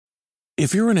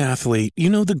If you're an athlete, you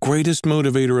know the greatest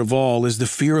motivator of all is the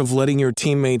fear of letting your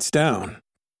teammates down.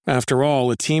 After all,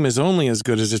 a team is only as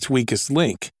good as its weakest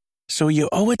link. So you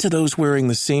owe it to those wearing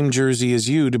the same jersey as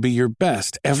you to be your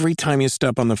best every time you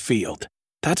step on the field.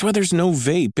 That's why there's no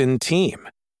vape in team.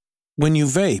 When you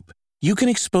vape, you can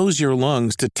expose your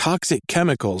lungs to toxic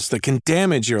chemicals that can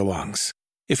damage your lungs.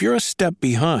 If you're a step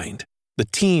behind, the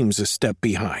team's a step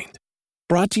behind.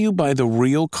 Brought to you by The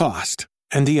Real Cost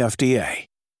and the FDA.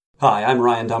 Hi, I'm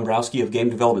Ryan Dombrowski of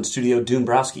game development studio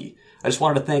Doombrowski. I just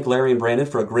wanted to thank Larry and Brandon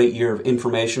for a great year of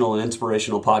informational and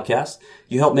inspirational podcasts.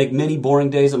 You helped make many boring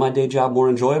days at my day job more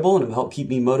enjoyable and have helped keep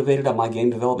me motivated on my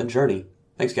game development journey.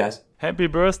 Thanks, guys. Happy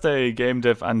birthday, Game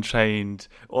Dev Unchained.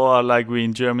 Or like we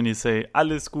in Germany say,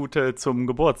 alles Gute zum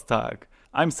Geburtstag.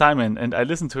 I'm Simon and I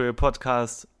listen to your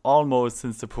podcast almost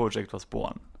since the project was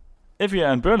born. If you're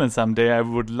in Berlin someday, I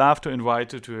would love to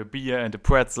invite you to a beer and a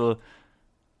pretzel,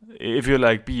 if you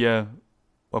like beer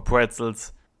or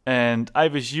pretzels. And I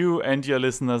wish you and your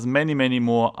listeners many, many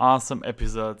more awesome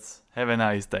episodes. Have a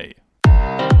nice day.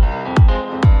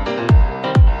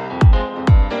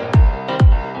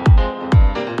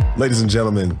 Ladies and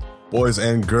gentlemen, boys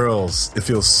and girls, it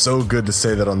feels so good to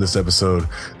say that on this episode.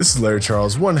 This is Larry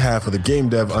Charles, one half of the Game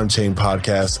Dev Unchained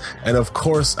podcast. And of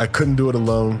course, I couldn't do it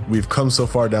alone. We've come so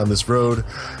far down this road.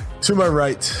 To my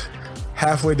right,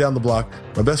 halfway down the block,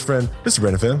 my best friend, Mr.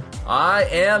 Brandon Pham. I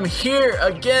am here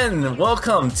again.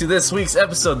 Welcome to this week's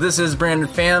episode. This is Brandon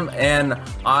Pham, and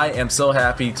I am so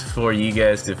happy for you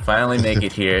guys to finally make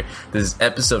it here. This is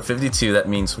episode 52. That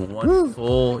means one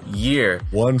full year.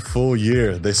 1 full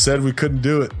year. They said we couldn't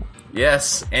do it.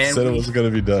 Yes. And said it wasn't going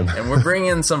to be done. And we're bringing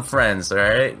in some friends, all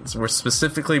right? So we're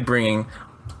specifically bringing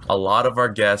a lot of our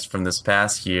guests from this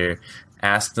past year,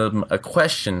 ask them a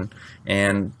question,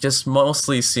 and just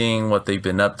mostly seeing what they've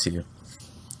been up to.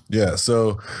 Yeah,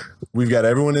 so we've got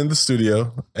everyone in the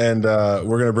studio, and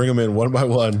we're going to bring them in one by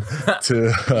one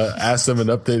to ask them an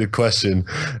updated question.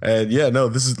 And yeah, no,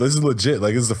 this is legit.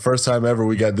 Like, this is the first time ever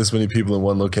we got this many people in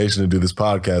one location to do this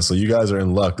podcast. So you guys are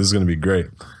in luck. This is going to be great.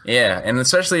 Yeah, and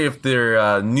especially if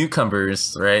they're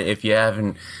newcomers, right? If you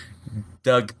haven't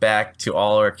dug back to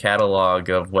all our catalog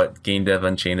of what Game Dev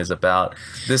Unchained is about,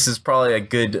 this is probably a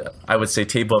good, I would say,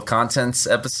 table of contents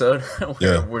episode.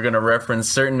 We're going to reference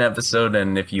certain episode,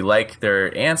 and if you like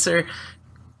their answer,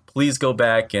 please go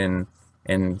back and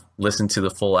listen to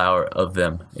the full hour of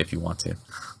them if you want to.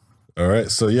 All right.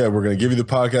 So yeah, we're going to give you the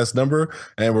podcast number,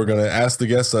 and we're going to ask the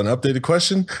guests an updated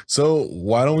question. So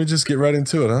why don't we just get right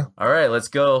into it, huh? All right, let's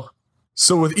go.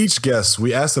 So with each guest,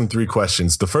 we ask them 3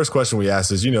 questions. The first question we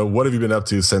ask is, what have you been up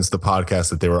to since the podcast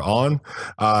that they were on?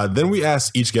 Then we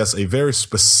ask each guest a very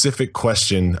specific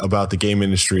question about the game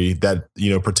industry that,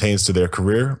 pertains to their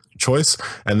career choice.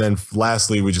 And then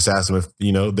lastly, we just asked them if,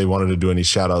 they wanted to do any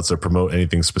shout outs or promote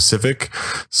anything specific.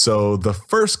 So the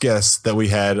first guest that we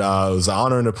had, it was an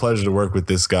honor and a pleasure to work with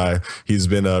this guy. He's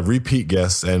been a repeat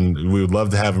guest, and we would love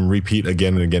to have him repeat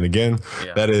again and again and again.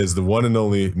 Yeah. That is the one and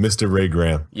only Mr. Ray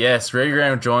Graham. Yes, Ray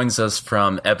Graham joins us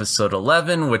from episode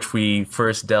 11, which we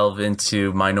first delve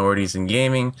into minorities in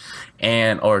gaming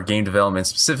or game development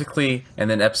specifically, and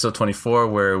then episode 24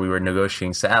 where we were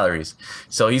negotiating salaries.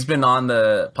 So he's been on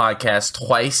the podcast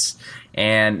twice,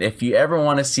 and if you ever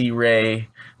want to see Ray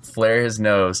flare his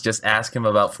nose, just ask him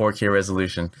about 4K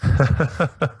resolution.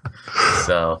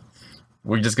 So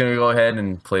we're just going to go ahead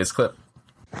and play his clip.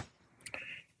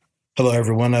 Hello,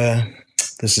 everyone.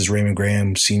 This is Raymond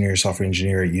Graham, Senior Software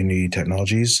Engineer at Unity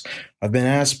Technologies. I've been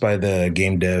asked by the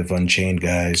Game Dev Unchained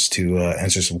guys to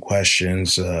answer some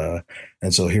questions, and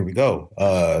so here we go.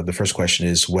 The first question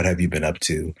is, what have you been up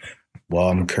to? Well,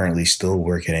 I'm currently still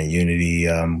working at Unity,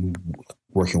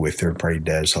 working with third-party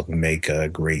devs, helping make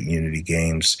great Unity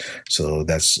games. So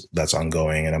that's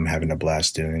ongoing, and I'm having a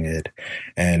blast doing it.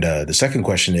 And the second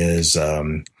question is,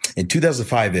 in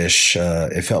 2005-ish,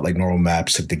 it felt like Normal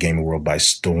Maps took the gaming world by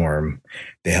storm.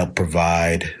 They helped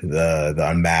provide the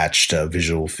unmatched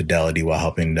visual fidelity while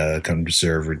helping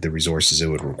conserve the resources it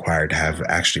would require to have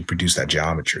actually produce that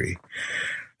geometry.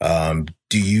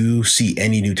 Do you see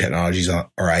any new technologies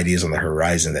or ideas on the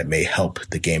horizon that may help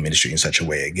the game industry in such a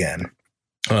way again?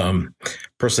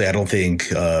 Personally, I don't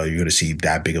think you're going to see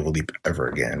that big of a leap ever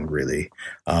again, really.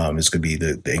 It's going to be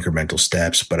the incremental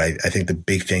steps. But I think the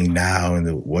big thing now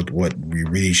and what we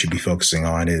really should be focusing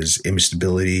on is image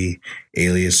stability,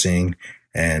 aliasing,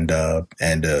 and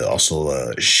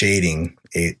also shading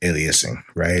aliasing,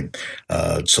 right?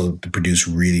 So to produce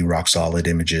really rock solid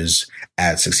images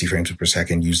at 60 frames per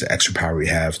second, use the extra power we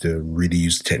have to really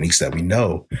use the techniques that we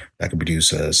know that can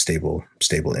produce stable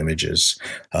images.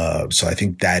 So I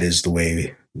think that is the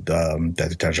way that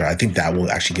the touch. I think that will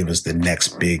actually give us the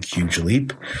next big, huge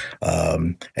leap.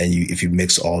 If you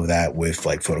mix all of that with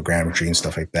like photogrammetry and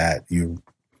stuff like that,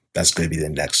 that's going to be the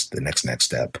next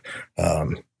step.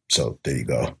 So there you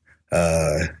go.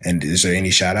 And is there any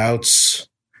shout outs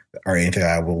or anything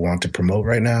I would want to promote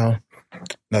right now?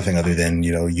 Nothing other than,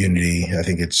 Unity. I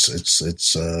think it's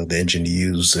the engine to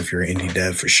use if you're an indie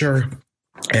dev for sure.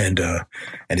 And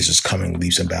it's just coming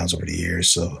leaps and bounds over the years.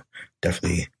 So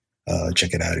definitely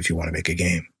check it out if you want to make a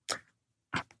game.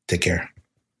 Take care.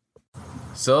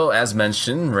 So as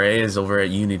mentioned, Ray is over at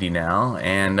Unity now,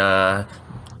 and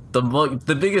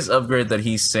the biggest upgrade that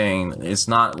he's saying is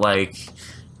not like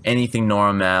anything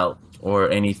normal or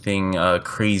anything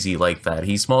crazy like that.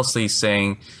 He's mostly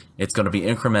saying it's going to be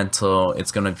incremental.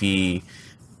 It's going to be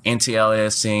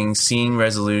anti-aliasing, scene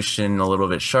resolution a little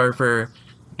bit sharper.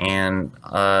 And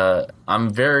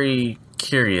I'm very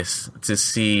curious to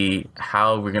see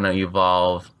how we're going to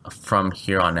evolve from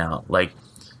here on out. Like,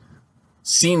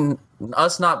 seeing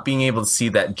us not being able to see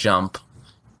that jump,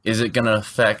 is it going to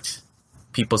affect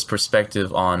people's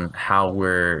perspective on how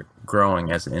we're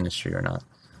growing as an industry or not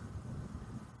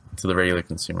to the regular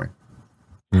consumer?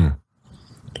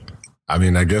 I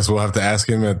mean, I guess we'll have to ask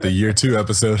him at the year 2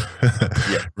 episode.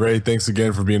 Yeah. Ray, thanks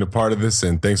again for being a part of this,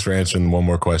 and thanks for answering one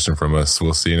more question from us.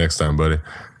 We'll see you next time, buddy.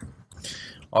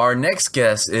 Our next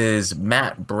guest is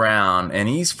Matt Brown, and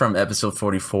he's from episode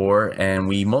 44, and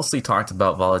we mostly talked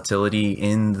about volatility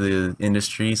in the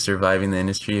industry, surviving the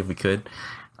industry if we could.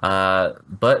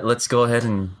 But let's go ahead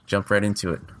and jump right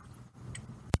into it.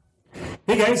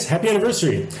 Hey guys, happy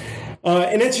anniversary.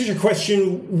 In answer to your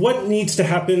question, what needs to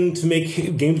happen to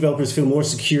make game developers feel more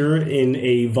secure in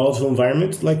a volatile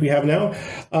environment like we have now?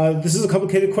 This is a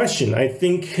complicated question. I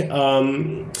think there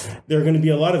are going to be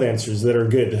a lot of answers that are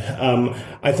good.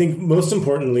 I think most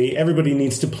importantly, everybody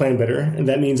needs to plan better. And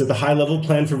that means at the high level,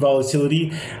 plan for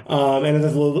volatility, and at the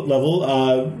low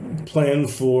level, plan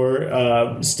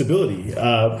for stability.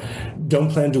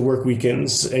 Don't plan to work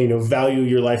weekends. Value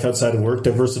your life outside of work,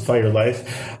 diversify your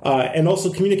life, and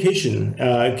also communication.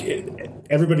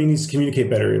 Everybody needs to communicate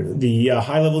better. The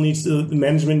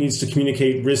management needs to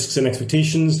communicate risks and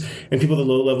expectations, and people at the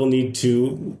low level need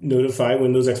to notify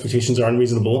when those expectations are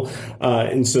unreasonable,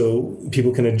 and so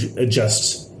people can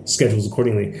adjust schedules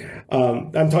accordingly.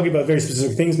 I'm talking about very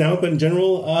specific things now, but in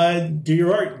general, do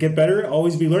your art, get better,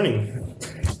 always be learning.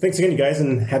 Thanks again, you guys,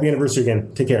 and happy anniversary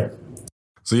again. Take care.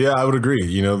 So yeah, I would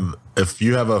agree. If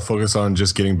you have a focus on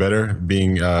just getting better,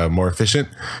 being more efficient,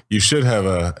 you should have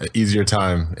a easier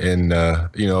time in a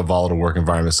volatile work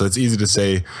environment. So it's easy to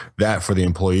say that for the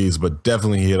employees, but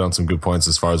definitely he hit on some good points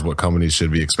as far as what companies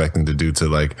should be expecting to do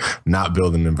to not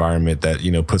build an environment that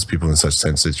puts people in such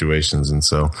tense situations. And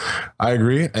so I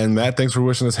agree. And Matt, thanks for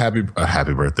wishing us happy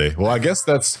birthday. Well, I guess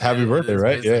that's happy birthday,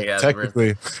 right? Yeah,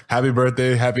 technically happy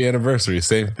birthday, happy anniversary,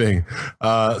 same thing.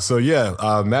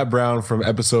 Matt Brown from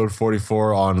episode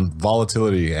 44 on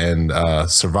volatility and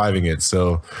surviving it.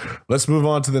 So let's move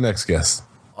on to the next guest.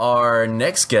 Our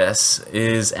next guest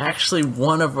is actually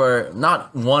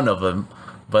not one of them,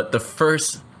 but the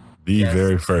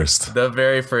very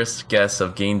first guest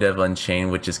of Game Dev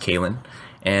Unchained, which is Kalen.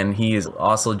 And he is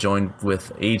also joined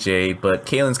with AJ, but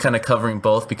Kalen's kind of covering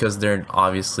both because they're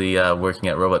obviously working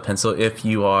at Robot Pencil. If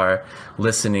you are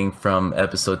listening from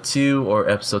episode 2 or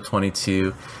episode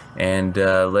 22, and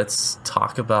let's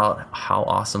talk about how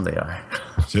awesome they are.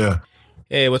 Yeah.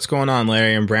 Hey, what's going on,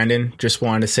 Larry and Brandon? Just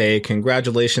wanted to say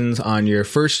congratulations on your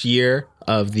first year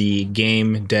of the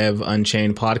Game Dev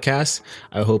Unchained podcast.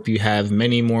 I hope you have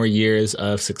many more years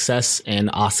of success and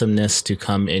awesomeness to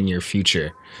come in your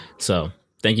future. So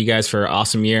thank you guys for an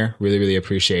awesome year. Really, really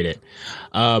appreciate it.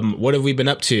 What have we been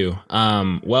up to?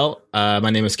 My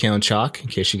name is Kalen Chalk, in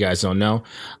case you guys don't know.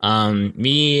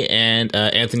 Me and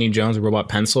Anthony Jones of Robot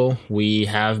Pencil, we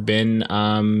have been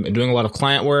doing a lot of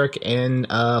client work and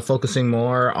focusing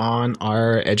more on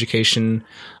our education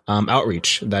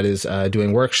outreach. That is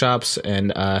doing workshops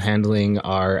and handling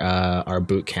our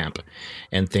boot camp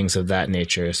and things of that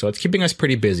nature. So it's keeping us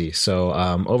pretty busy. So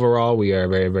overall, we are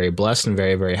very, very blessed and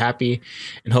very, very happy.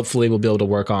 And hopefully we'll be able to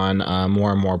work on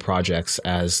more and more projects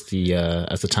as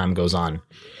the time goes on.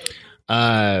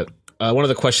 One of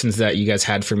the questions that you guys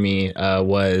had for me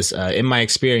was, in my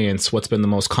experience, what's been the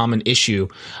most common issue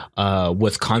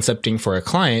with concepting for a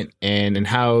client, and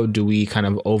how do we kind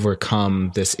of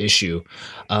overcome this issue?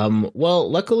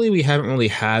 Luckily, we haven't really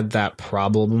had that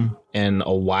problem in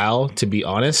a while, to be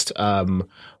honest.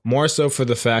 More so for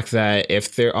the fact that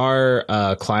if there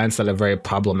are clients that are very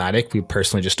problematic, we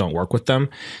personally just don't work with them.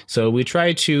 So we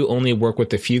try to only work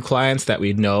with a few clients that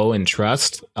we know and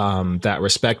trust, that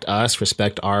respect us,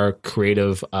 respect our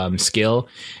creative skill,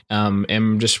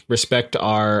 and just respect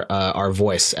our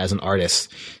voice as an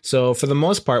artist. So for the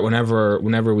most part,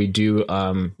 whenever we do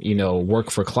work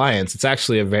for clients, it's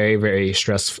actually a very, very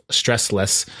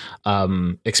stressless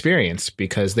experience,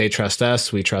 because they trust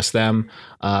us, we trust them.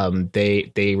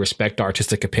 They respect our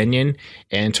artistic opinion,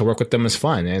 and to work with them is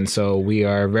fun. And so we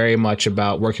are very much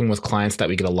about working with clients that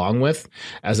we get along with,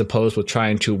 as opposed with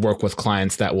trying to work with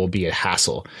clients that will be a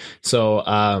hassle. So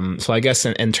I guess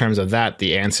in terms of that,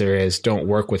 the answer is don't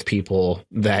work with people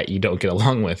that you don't get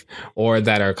along with or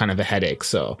that are kind of a headache.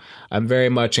 So I'm very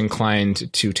much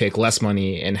inclined to take less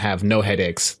money and have no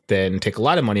headaches than take a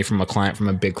lot of money from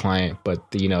a big client,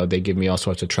 but they give me all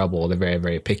sorts of trouble. They're very,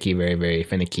 very picky, very, very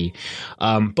finicky.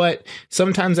 But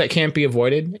sometimes that can't be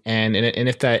avoided. And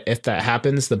if that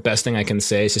happens, the best thing I can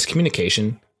say is just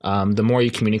communication. The more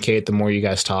you communicate, the more you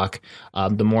guys talk,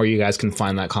 the more you guys can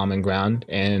find that common ground.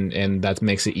 And that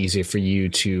makes it easier for you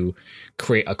to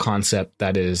create a concept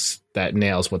that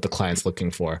nails what the client's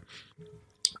looking for.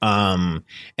 And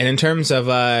in terms of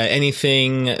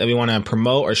anything that we want to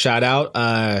promote or shout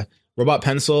out, Robot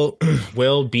Pencil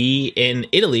will be in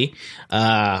Italy.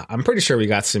 I'm pretty sure you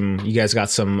guys got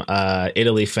some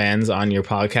Italy fans on your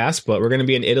podcast, but we're going to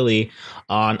be in Italy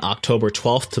on October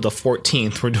 12th to the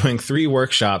 14th. We're doing 3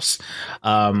 workshops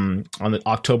on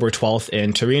October 12th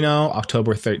in Torino,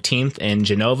 October 13th in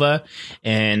Genova,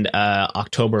 and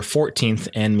October 14th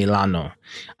in Milano.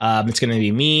 It's going to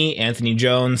be me, Anthony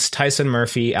Jones, Tyson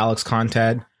Murphy, Alex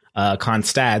Constad,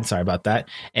 sorry about that,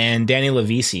 and Danny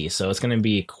Lavisi. So it's going to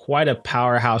be quite a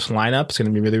powerhouse lineup. It's going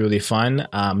to be really, really fun.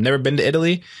 Never been to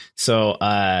Italy, so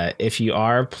if you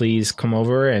are, please come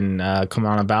over and come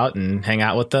on about and hang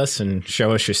out with us and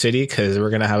show us your city, because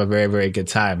we're going to have a very, very good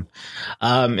time.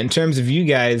 In terms of you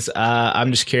guys,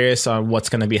 I'm just curious on what's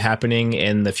going to be happening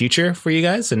in the future for you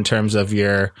guys in terms of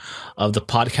the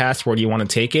podcast. Where do you want to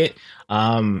take it?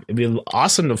 It'd be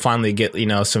awesome to finally get,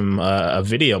 some, a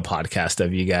video podcast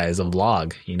of you guys, a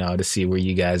vlog, to see where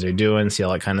you guys are doing, see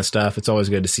all that kind of stuff. It's always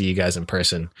good to see you guys in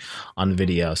person on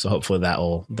video. So hopefully that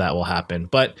will happen.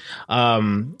 But,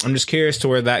 I'm just curious to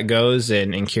where that goes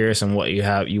and curious on what you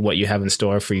have in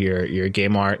store for your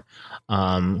game art,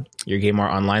 your game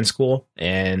art online school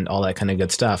and all that kind of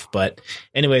good stuff. But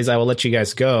anyways, I will let you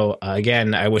guys go.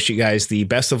 Again, I wish you guys the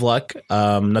best of luck.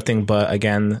 Nothing but,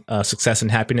 again, success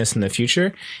and happiness in the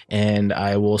future. And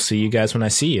I will see you guys when I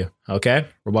see you. Okay.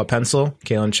 Robot Pencil,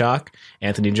 Kalen Chalk,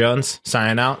 Anthony Jones,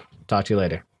 signing out. Talk to you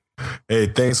later. Hey,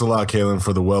 thanks a lot, Kalen,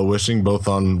 for the well wishing, both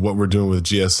on what we're doing with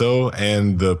GSO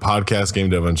and the podcast Game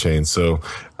Dev Unchained. So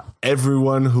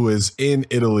everyone who is in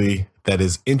Italy that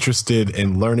is interested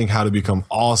in learning how to become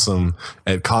awesome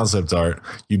at concept art,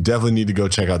 you definitely need to go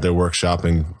check out their workshop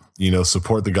and,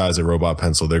 support the guys at Robot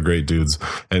Pencil. They're great dudes.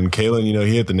 And Kalen,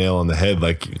 he hit the nail on the head.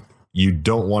 Like, you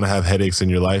don't want to have headaches in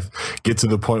your life. Get to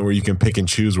the point where you can pick and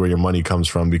choose where your money comes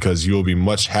from, because you will be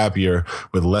much happier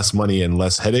with less money and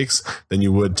less headaches than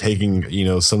you would taking,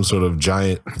 some sort of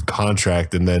giant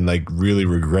contract and then really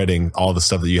regretting all the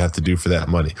stuff that you have to do for that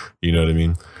money. You know what I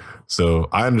mean? So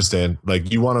I understand,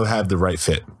 you want to have the right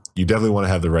fit. You definitely want to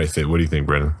have the right fit. What do you think,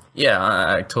 Brennan? Yeah,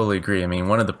 I totally agree. I mean,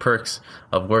 one of the perks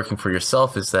of working for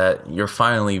yourself is that you're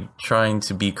finally trying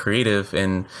to be creative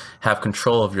and have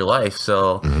control of your life.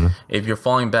 So if you're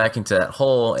falling back into that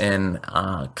hole and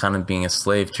kind of being a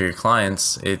slave to your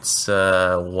clients, it's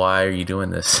why are you doing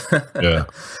this? Yeah.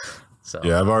 So.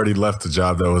 Yeah, I've already left the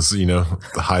job that was,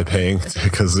 high paying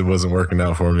because it wasn't working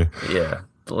out for me. Yeah.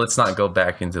 Let's not go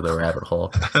back into the rabbit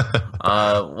hole.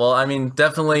 Well, I mean,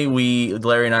 definitely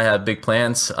Larry and I have big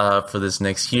plans for this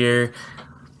next year.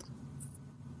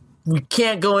 We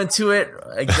can't go into it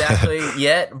exactly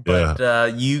yet,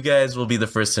 but you guys will be the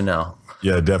first to know.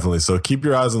 Yeah, definitely. So keep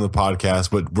your eyes on the podcast,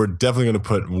 but we're definitely going to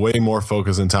put way more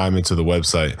focus and time into the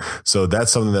website. So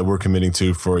that's something that we're committing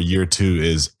to for year 2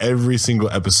 is every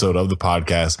single episode of the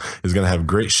podcast is going to have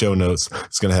great show notes.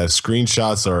 It's going to have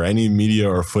screenshots or any media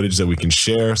or footage that we can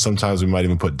share. Sometimes we might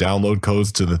even put download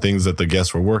codes to the things that the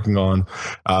guests were working on.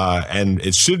 And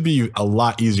it should be a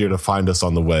lot easier to find us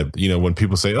on the web. When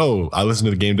people say, oh, I listen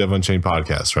to the Game Dev Unchained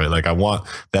podcast, right? I want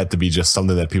that to be just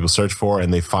something that people search for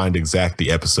and they find exactly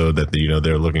the episode that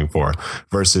they're looking for,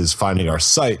 versus finding our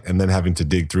site and then having to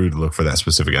dig through to look for that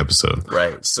specific episode.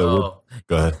 Right. So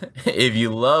go ahead. If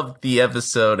you love the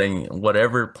episode and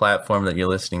whatever platform that you're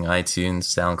listening, iTunes,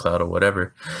 SoundCloud, or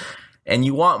whatever, and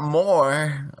you want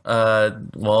more,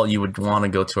 well, you would want to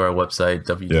go to our website,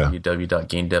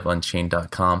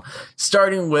 www.gamedevunchained.com,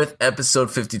 starting with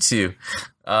episode 52.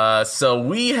 So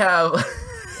we have...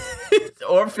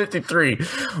 or 53.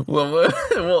 Well,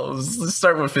 let's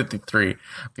start with 53.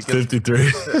 Because 53.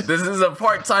 This is a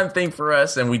part-time thing for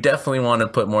us, and we definitely want to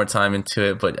put more time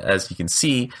into it. But as you can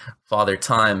see, Father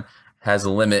Time has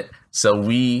a limit. So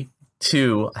we,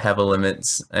 too, have a limit.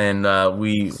 And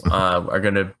we are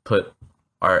going to put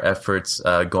our efforts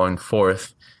going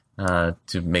forth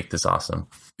to make this awesome.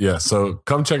 Yeah, so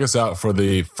come check us out for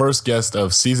the first guest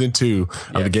of season 2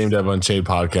 of the Game Dev Unchained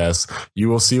podcast. You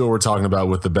will see what we're talking about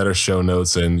with the better show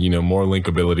notes and, more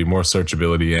linkability, more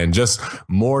searchability, and just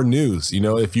more news.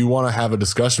 If you want to have a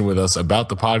discussion with us about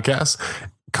the podcast,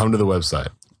 come to the website.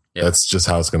 Yep. That's just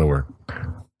how it's going to work.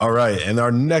 All right, and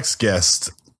our next guest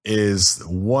is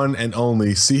one and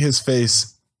only, see his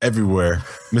face everywhere,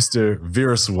 Mr.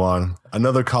 Veeraswan,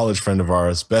 another college friend of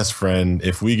ours, best friend.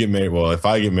 If we get married, well, if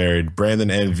I get married,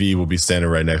 Brandon and V will be standing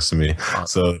right next to me. Awesome.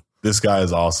 So this guy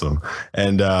is awesome.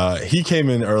 And he came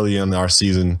in early in our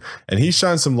season, and he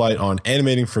shined some light on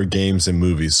animating for games and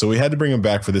movies. So we had to bring him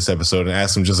back for this episode and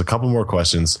ask him just a couple more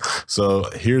questions. So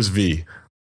here's V.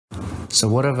 So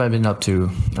what have I been up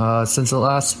to? Since the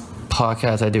last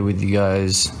podcast I did with you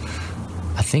guys,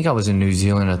 I think I was in New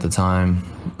Zealand at the time.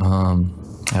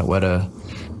 At Weta,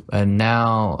 and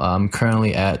now I'm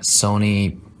currently at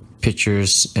Sony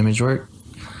Pictures Imagework,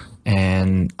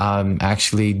 and I'm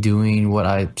actually doing what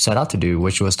I set out to do,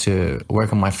 which was to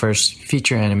work on my first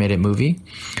feature animated movie,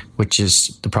 which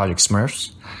is the Project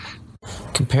Smurfs.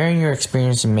 Comparing your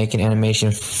experience in making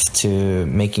animation to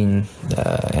making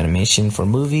animation for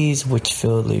movies, which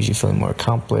field leaves you feeling more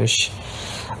accomplished?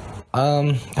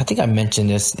 I think I mentioned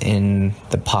this in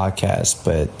the podcast,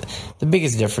 but the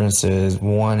biggest difference is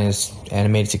one is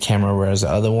animated to camera, whereas the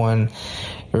other one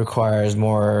requires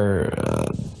more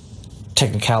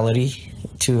technicality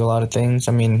to a lot of things.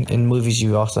 I mean, in movies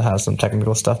you also have some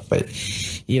technical stuff, but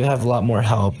you have a lot more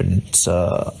help, and it's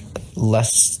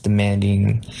less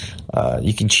demanding.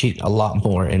 You can cheat a lot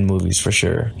more in movies for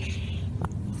sure.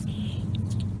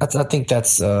 I think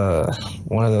that's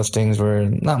one of those things where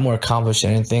not more accomplished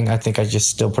than anything. I think I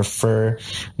just still prefer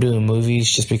doing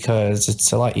movies just because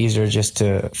it's a lot easier just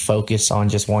to focus on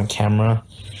just one camera.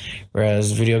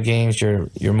 Whereas video games,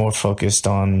 you're more focused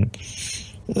on,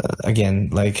 again,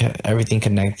 like everything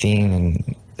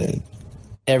connecting and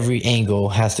every angle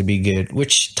has to be good,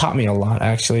 which taught me a lot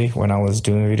actually when I was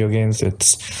doing video games.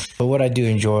 But what I do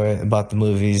enjoy about the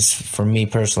movies for me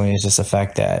personally is just the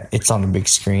fact that it's on the big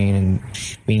screen and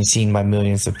being seen by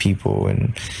millions of people,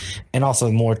 and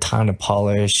also more time to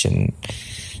polish. And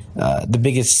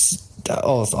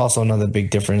also another big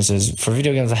difference is for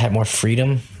video games I had more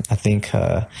freedom. I think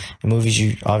in movies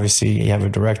you have a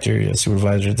director, a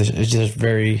supervisor. It's just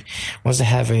once they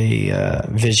have a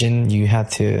vision, you have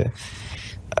to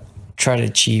try to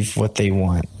achieve what they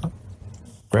want.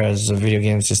 Whereas the video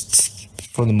games, just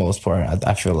for the most part,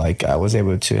 I feel like I was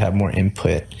able to have more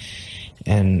input,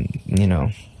 and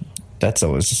that's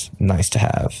always nice to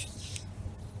have.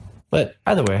 But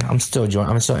either way, I'm still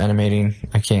animating.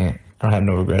 I don't have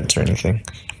no regrets or anything.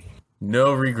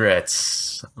 No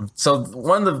regrets. So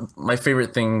one of my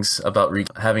favorite things about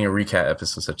having a recap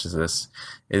episode such as this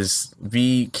is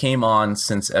V came on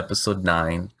since episode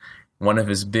 9. One of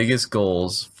his biggest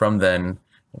goals from then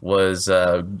was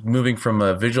moving from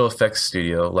a visual effects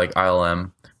studio like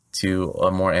ILM to a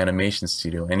more animation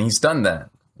studio. And he's done that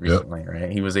recently,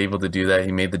 right? He was able to do that.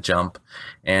 He made the jump.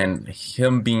 And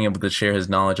him being able to share his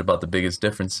knowledge about the biggest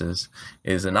differences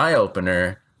is an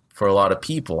eye-opener for a lot of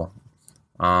people.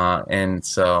 And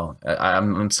so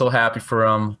I'm so happy for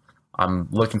him. I'm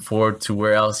looking forward to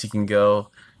where else he can go.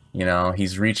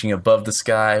 He's reaching above the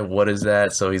sky. What is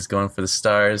that? So he's going for the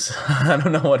stars. I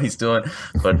don't know what he's doing,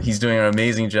 but he's doing an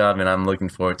amazing job, and I'm looking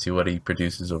forward to what he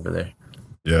produces over there.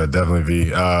 Yeah, definitely,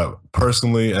 V.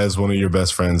 Personally, as one of your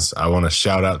best friends, I want to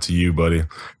shout out to you, buddy.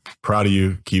 Proud of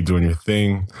you. Keep doing your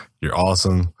thing. You're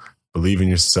awesome. Believe in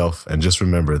yourself, and just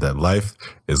remember that life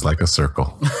is like a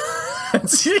circle.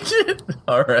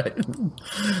 All right.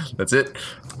 That's it.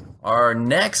 Our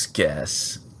next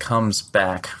guest comes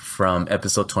back from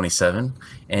episode 27,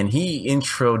 and he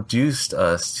introduced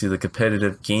us to the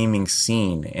competitive gaming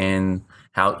scene and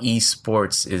how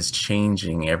esports is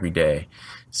changing every day.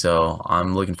 So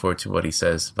I'm looking forward to what he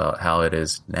says about how it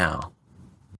is now.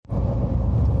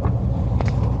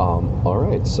 All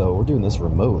right, so we're doing this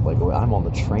remote. Like, I'm on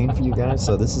the train for you guys.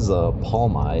 So this is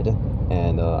Palmide,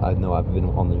 and I know I've been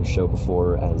on the show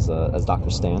before as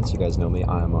Dr. Stance. You guys know me.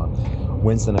 I'm a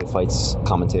Wednesday Night Fights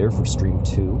commentator for Stream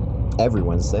 2. every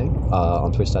Wednesday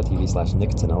on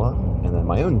twitch.tv/NickTanella, and then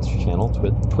my own channel,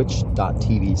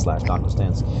 twitch.tv/Dr.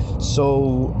 Stance.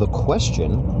 So the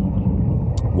question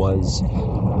was,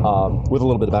 with a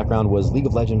little bit of background, was League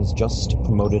of Legends just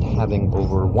promoted having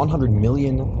over 100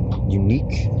 million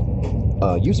unique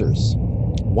users.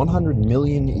 100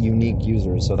 million unique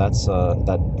users. So that's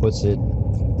that puts it,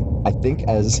 I think,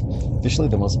 as officially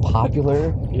the most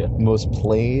popular, most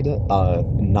played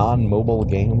non-mobile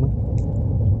game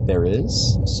there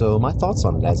is. So my thoughts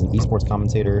on it as an esports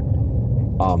commentator,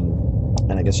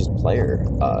 and I guess just player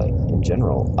in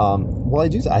general. Well, I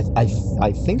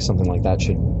think something like that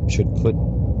should put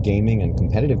gaming and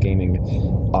competitive gaming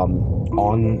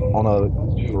on a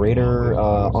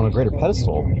greater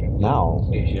pedestal now,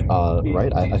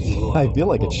 right? I feel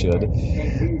like it should.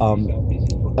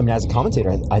 I mean, as a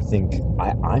commentator, I think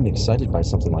I'm excited by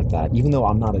something like that. Even though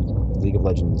I'm not a League of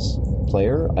Legends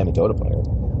player, I'm a Dota player.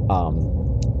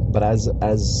 But as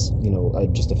you know,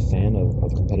 just a fan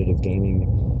of competitive gaming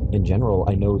in general,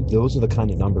 I know those are the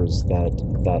kind of numbers that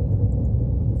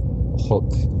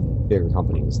hook bigger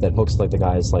companies, that hooks like the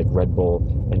guys like Red Bull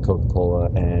and Coca-Cola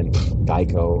and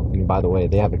Geico. I mean, by the way,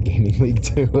 they have a gaming league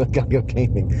too, Geico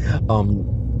Gaming.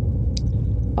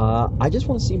 I just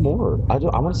want to see more. I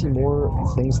want to see more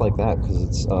things like that, because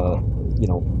it's you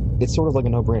know, it's sort of like a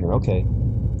no-brainer. Okay,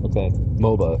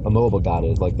 MOBA got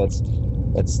it. Like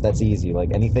that's easy.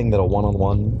 Like anything that a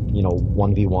one-on-one, you know,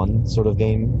 1v1 sort of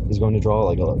game is going to draw,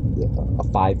 like a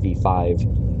 5v5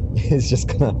 is just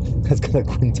gonna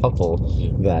quintuple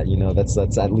that. You know, that's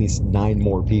at least 9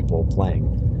 more people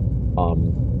playing.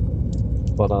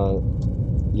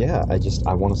 Yeah,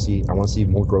 I want to see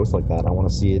more growth like that. I want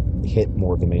to see it hit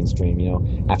more of the mainstream. You know,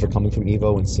 after coming from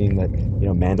Evo and seeing that, you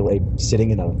know, Mandalay,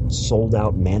 sitting in a sold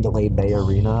out Mandalay Bay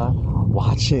Arena,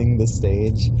 watching the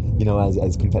stage, you know,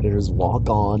 as competitors walk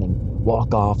on and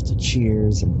walk off to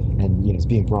cheers, and you know, it's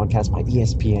being broadcast by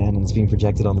ESPN and it's being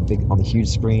projected on the huge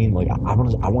screen. Like I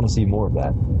want to see more of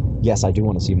that. Yes, I do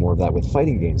want to see more of that with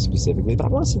fighting games specifically, but I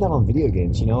want to see that on video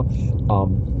games. You know,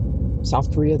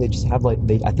 South Korea, they just have I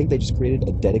think they just created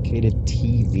a dedicated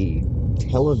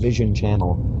television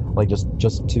channel, like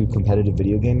just to competitive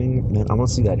video gaming. Man, I want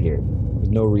to see that here. There's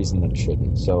no reason that it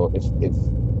shouldn't. So if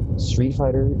Street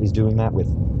Fighter is doing that with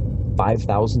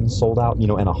 5,000 sold out, you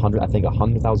know, and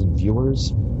 100,000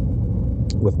 viewers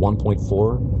with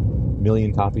 1.4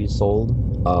 million copies sold,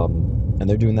 and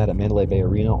they're doing that at Mandalay Bay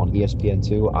Arena on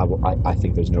ESPN2, I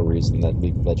think there's no reason that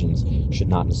League of Legends should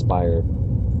not inspire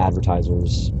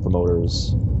advertisers,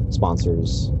 promoters,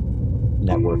 sponsors,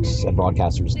 networks, and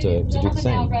broadcasters to do the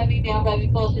same.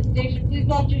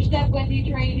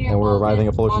 And we're arriving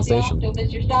at Fullerton Station,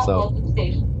 so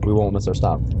we won't miss our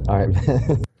stop. All right.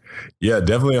 Yeah,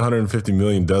 definitely 150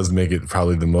 million does make it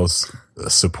probably the most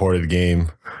supported game.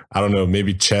 I don't know,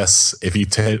 maybe chess. If you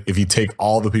take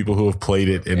all the people who have played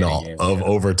it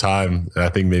over time, I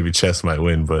think maybe chess might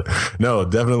win. But no,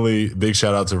 definitely big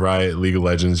shout out to Riot, League of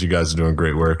Legends. You guys are doing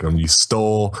great work. You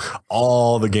stole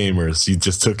all the gamers. You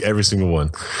just took every single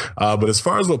one. But as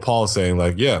far as what Paul is saying,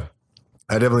 like, yeah,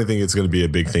 I definitely think it's going to be a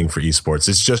big thing for esports.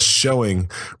 It's just showing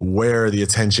where the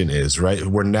attention is, right?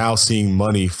 We're now seeing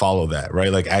money follow that,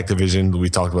 right? Like Activision, we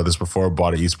talked about this before,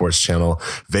 bought an esports channel.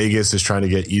 Vegas is trying to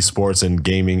get esports and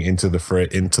gaming into the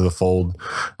fold.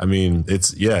 I mean,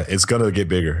 it's going to get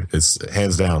bigger. It's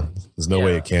hands down. There's no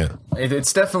way it can't.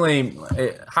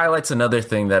 It highlights another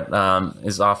thing that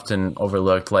is often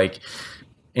overlooked. Like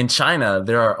in China,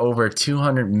 there are over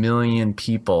 200 million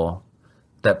people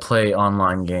that play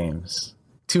online games.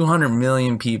 200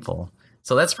 million people.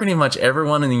 So that's pretty much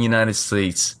everyone in the United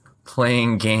States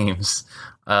playing games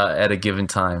at a given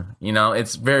time. You know,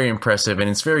 it's very impressive, and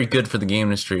it's very good for the game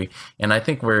industry. And I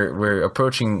think we're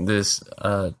approaching this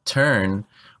turn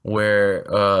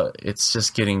where it's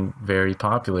just getting very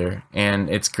popular, and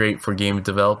it's great for game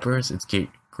developers. It's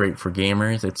great for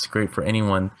gamers. It's great for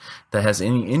anyone that has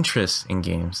any interest in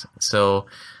games. So,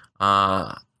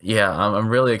 yeah, I'm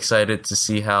really excited to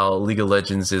see how League of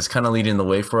Legends is kind of leading the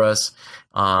way for us,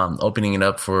 opening it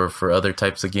up for other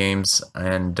types of games,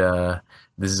 and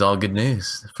this is all good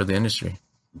news for the industry.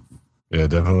 Yeah,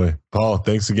 definitely. Paul,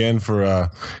 thanks again for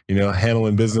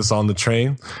handling business on the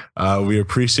train. We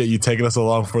appreciate you taking us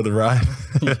along for the ride.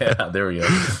 Yeah, there we go.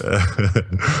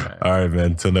 All right,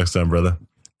 man. Till next time, brother.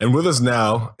 And with us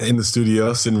now in the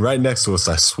studio, sitting right next to us,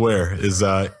 I swear, is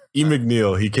E.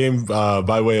 McNeil. He came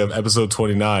by way of episode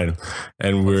 29,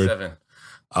 and we're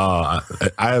I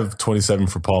have 27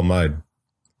 for Paul Mide.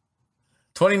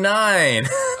 29.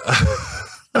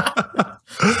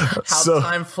 How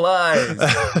time flies.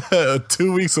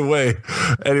 2 weeks away.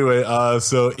 Anyway,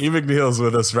 so E. McNeil's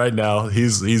with us right now.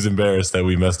 He's embarrassed that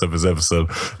we messed up his episode.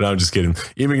 No, I'm just kidding.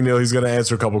 E. McNeil, he's going to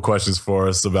answer a couple questions for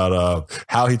us about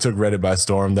how he took Reddit by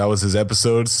storm. That was his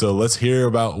episode. So let's hear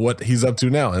about what he's up to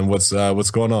now and what's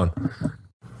going on.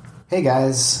 Hey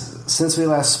guys, since we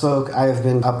last spoke, I have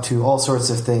been up to all sorts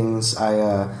of things.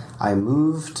 I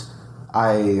moved.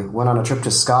 I went on a trip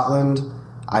to Scotland.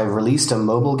 I released a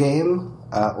mobile game,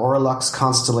 Auralux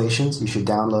Constellations. You should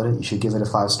download it. You should give it a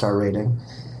 5-star rating.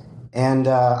 And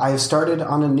I have started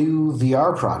on a new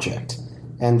VR project.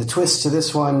 And the twist to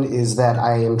this one is that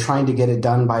I am trying to get it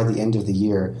done by the end of the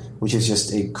year, which is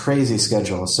just a crazy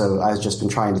schedule. So I've just been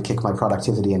trying to kick my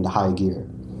productivity into high gear.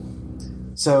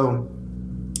 So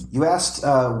you asked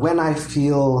when I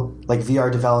feel like VR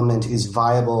development is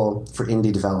viable for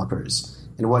indie developers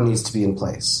and what needs to be in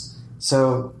place.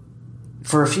 So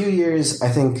for a few years, I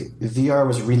think VR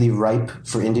was really ripe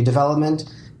for indie development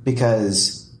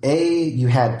because A, you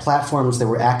had platforms that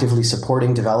were actively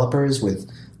supporting developers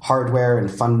with hardware and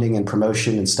funding and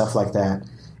promotion and stuff like that.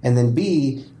 And then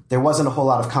B, there wasn't a whole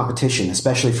lot of competition,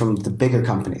 especially from the bigger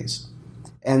companies.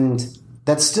 And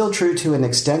that's still true to an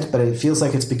extent, but it feels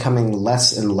like it's becoming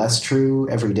less and less true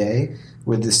every day,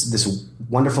 where this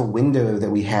wonderful window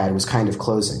that we had was kind of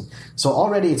closing. So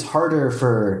already it's harder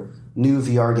for new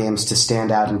VR games to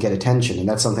stand out and get attention, and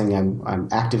that's something I'm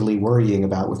actively worrying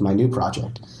about with my new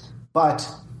project. But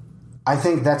I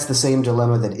think that's the same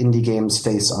dilemma that indie games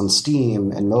face on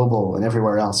Steam and mobile and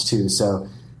everywhere else too. So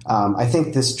I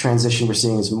think this transition we're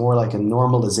seeing is more like a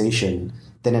normalization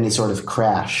than any sort of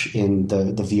crash in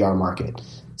the VR market.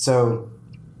 So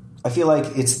I feel like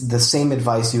it's the same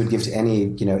advice you would give to any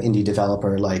indie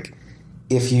developer. Like,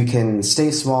 if you can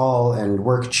stay small and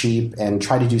work cheap and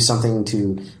try to do something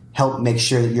to help make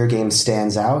sure that your game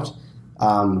stands out,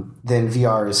 then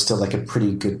VR is still like a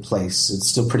pretty good place. It's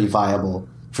still pretty viable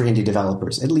for indie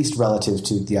developers, at least relative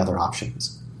to the other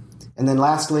options. And then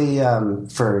lastly,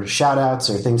 for shout-outs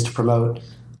or things to promote,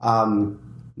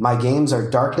 my games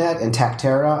are Darknet and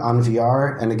Tactera on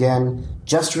VR, and again,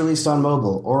 just released on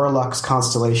mobile, Auralux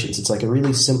Constellations. It's like a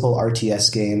really simple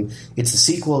RTS game. It's the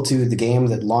sequel to the game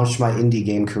that launched my indie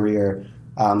game career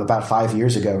about 5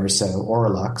 years ago or so,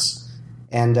 Auralux.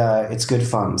 And it's good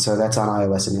fun, so that's on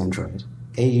iOS and Android.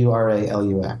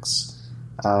 Auralux.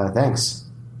 Thanks.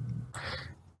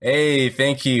 Hey,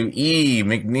 thank you, E.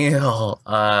 McNeil.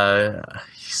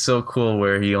 He's so cool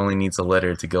where he only needs a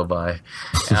letter to go by.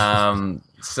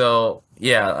 So,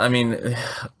 yeah, I mean,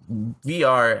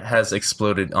 VR has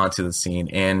exploded onto the scene,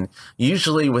 and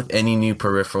usually with any new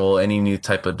peripheral, any new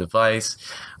type of device,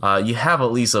 you have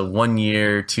at least a 1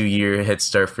 year, 2 year head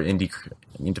start for indie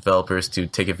developers to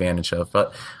take advantage of.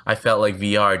 But I felt like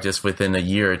VR just within a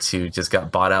year or two just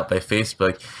got bought out by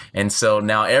Facebook, and so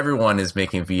now everyone is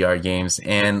making VR games,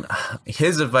 and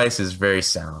his advice is very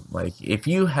sound. Like, if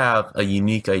you have a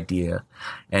unique idea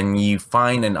and you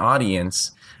find an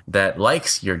audience that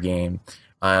likes your game,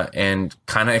 and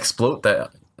kind of exploit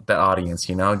that audience,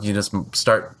 you just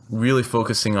start really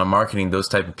focusing on marketing those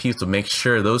type of people to make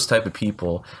sure those type of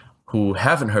people who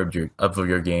haven't heard of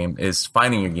your game is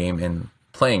finding your game and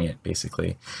playing it,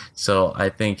 basically. So I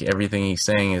think everything he's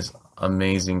saying is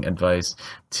amazing advice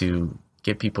to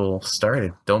get people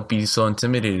started. Don't be so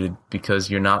intimidated because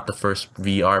you're not the first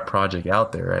VR project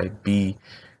out there, right? Be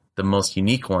the most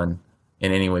unique one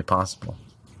in any way possible.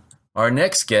 Our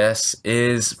next guest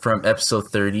is from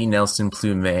episode 30, Nelson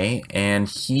Plume, and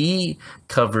he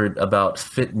covered about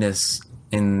fitness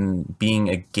in being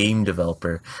a game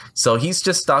developer. So he's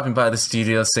just stopping by the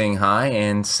studio saying hi,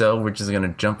 and so we're just going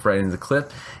to jump right into the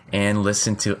clip and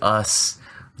listen to us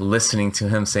listening to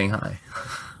him saying hi.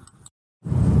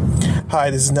 Hi,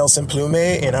 this is Nelson Plume,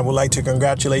 and I would like to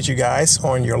congratulate you guys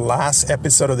on your last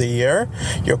episode of the year.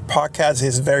 Your podcast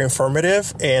is very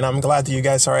informative, and I'm glad that you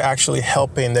guys are actually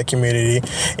helping the community,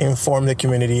 inform the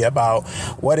community about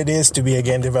what it is to be a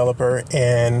game developer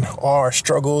and all our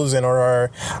struggles and all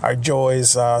our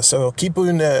joys. So keep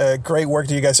doing the great work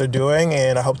that you guys are doing,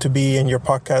 and I hope to be in your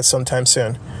podcast sometime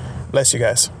soon. Bless you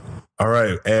guys. All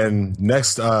right. And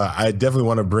next, I definitely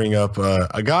want to bring up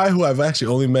a guy who I've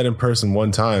actually only met in person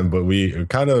one time, but we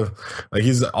kind of like,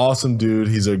 he's an awesome dude.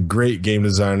 He's a great game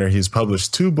designer. He's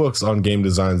published 2 books on game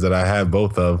designs that I have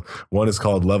both of. One is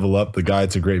called Level Up, The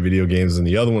Guide to Great Video Games, and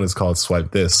the other one is called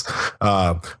Swipe This.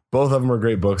 Both of them are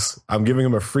great books. I'm giving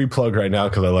him a free plug right now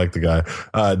because I like the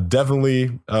guy.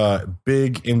 Definitely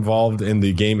big involved in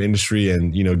the game industry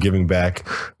and, giving back.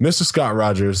 Mr. Scott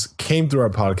Rogers came through our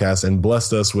podcast and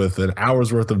blessed us with an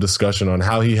hour's worth of discussion on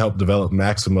how he helped develop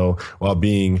Maximo while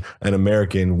being an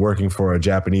American working for a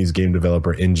Japanese game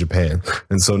developer in Japan.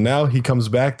 And so now he comes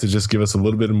back to just give us a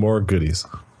little bit more goodies.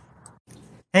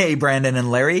 Hey, Brandon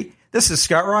and Larry. This is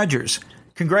Scott Rogers.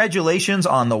 Congratulations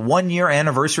on the 1-year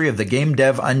anniversary of the Game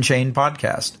Dev Unchained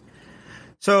podcast.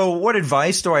 So what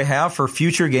advice do I have for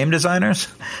future game designers?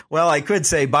 Well, I could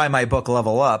say buy my book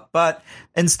Level Up, but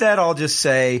instead I'll just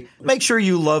say make sure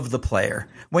you love the player.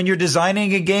 When you're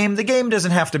designing a game, the game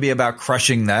doesn't have to be about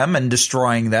crushing them and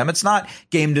destroying them. It's not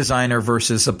game designer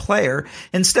versus a player.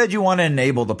 Instead, you want to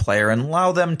enable the player and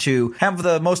allow them to have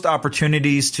the most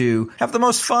opportunities to have the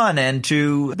most fun and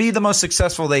to be the most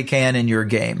successful they can in your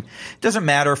game. It doesn't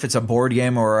matter if it's a board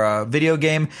game or a video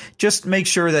game. Just make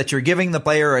sure that you're giving the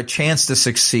player a chance to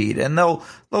succeed, and they'll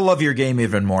love your game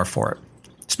even more for it.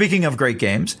 Speaking of great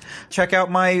games, check out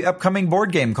my upcoming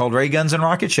board game called Ray Guns and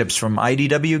Rocket Ships from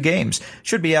IDW Games.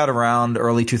 Should be out around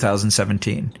early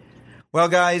 2017. Well,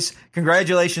 guys,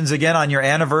 congratulations again on your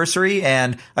anniversary,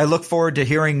 and I look forward to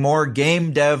hearing more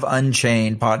Game Dev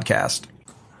Unchained podcast.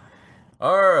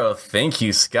 Oh, thank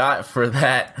you, Scott, for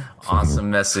that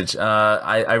awesome message.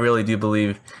 I really do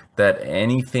believe that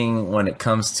anything when it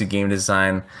comes to game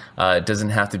design, it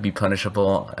doesn't have to be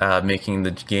punishable. Making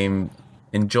the game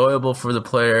enjoyable for the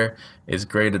player is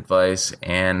great advice,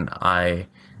 and I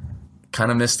kind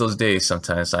of miss those days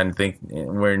sometimes. I think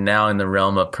we're now in the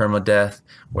realm of permadeath.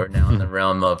 We're now in the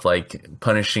realm of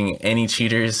punishing any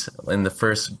cheaters in the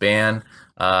first ban,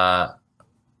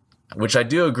 which I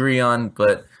do agree on,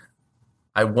 but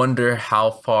I wonder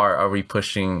how far are we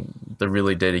pushing the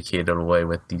really dedicated away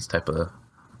with these type of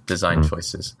design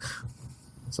choices.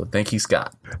 So thank you,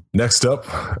 Scott. Next up,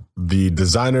 the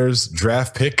designer's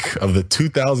draft pick of the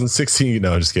 2016.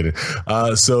 No, just kidding.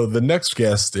 So the next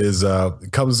guest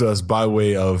comes to us by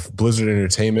way of Blizzard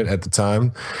Entertainment at the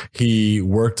time. He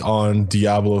worked on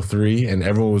Diablo 3, and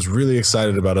everyone was really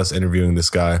excited about us interviewing this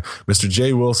guy. Mr.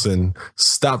 Jay Wilson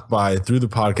stopped by through the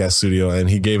podcast studio, and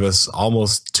he gave us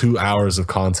almost 2 hours of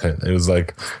content. It was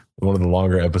like one of the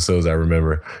longer episodes I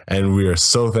remember. And we are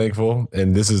so thankful.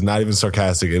 And this is not even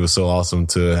sarcastic. It was so awesome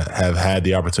to have had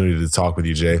the opportunity to talk with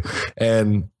you, Jay.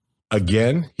 And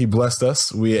again, he blessed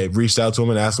us. We reached out to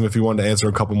him and asked him if he wanted to answer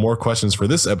a couple more questions for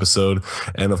this episode.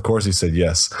 And of course, he said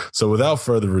yes. So without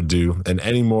further ado and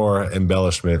any more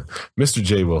embellishment, Mr.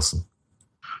 Jay Wilson.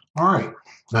 All right.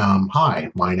 Hi,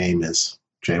 my name is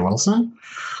Jay Wilson,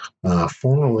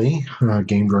 formerly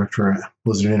game director at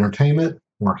Blizzard Entertainment,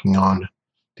 working on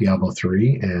Diablo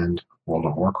 3 and World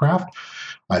of Warcraft.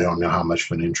 I don't know how much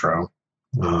of an intro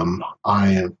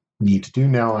I need to do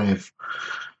now. I have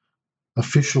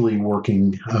officially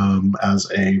working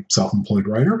as a self-employed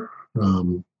writer,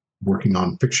 working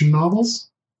on fiction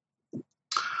novels.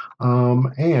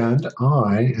 And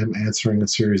I am answering a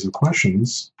series of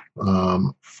questions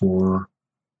for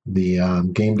the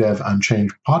Game Dev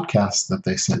Unchained podcast that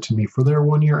they sent to me for their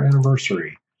 1-year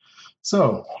anniversary.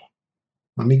 So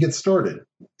let me get started.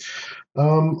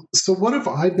 So what have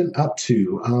I been up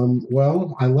to?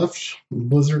 Well, I left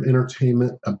Blizzard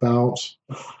Entertainment about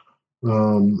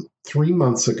 3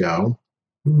 months ago,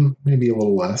 maybe a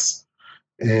little less.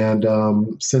 And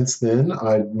since then,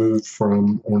 I've moved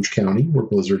from Orange County, where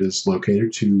Blizzard is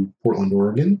located, to Portland,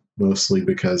 Oregon, mostly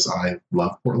because I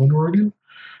love Portland, Oregon.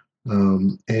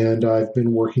 And I've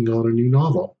been working on a new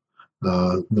novel.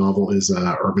 Novel is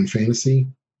an urban fantasy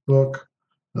book.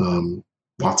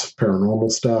 Lots of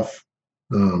paranormal stuff,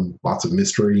 lots of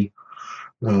mystery.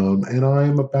 And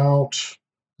I'm about,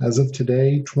 as of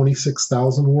today,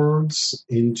 26,000 words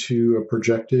into a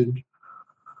projected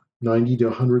 90 to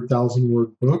 100,000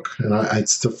 word book. And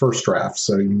it's the first draft,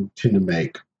 so you tend to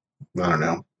make, I don't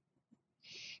know,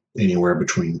 anywhere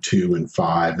between 2 and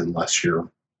 5, unless you're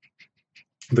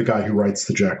the guy who writes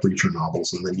the Jack Reacher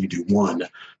novels, and then you do 1.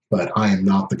 But I am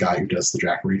not the guy who does the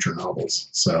Jack Reacher novels,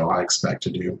 so I expect to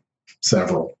do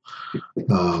several.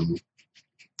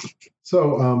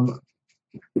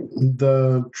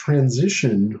 The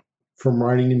transition from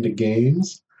writing into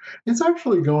games, it's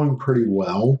actually going pretty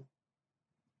well.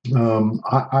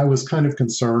 I was kind of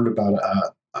concerned about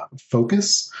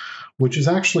focus, which has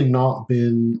actually not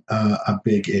been a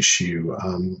big issue.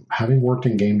 Having worked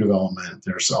in game development,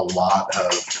 there's a lot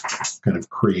of kind of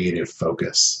creative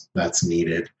focus that's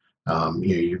needed.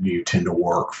 You tend to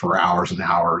work for hours and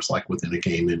hours, like within a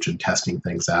game engine, testing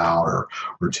things out or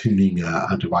tuning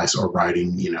a device or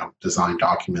writing, design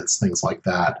documents, things like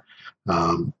that.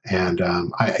 The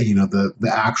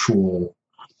actual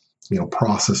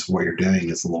process of what you're doing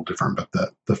is a little different,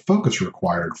 but the focus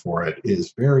required for it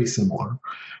is very similar.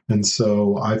 And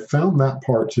so I found that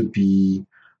part to be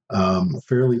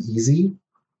fairly easy.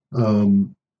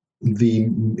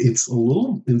 It's a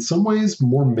little, in some ways,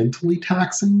 more mentally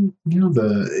taxing. You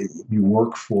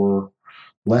work for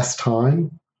less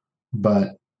time,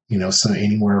 but so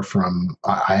anywhere from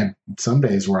I have some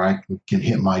days where I can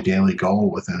hit my daily goal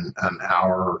within an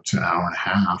hour to an hour and a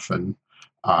half, and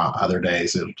other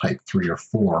days it'll take 3 or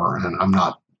 4. And I'm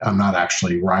not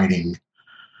actually writing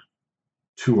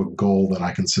to a goal that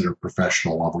I consider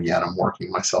professional level yet. I'm working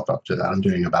myself up to that. I'm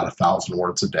doing about 1,000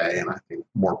 words a day, and I think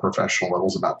more professional level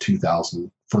is about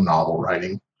 2,000 for novel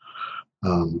writing.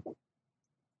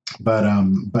 But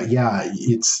yeah,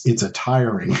 it's a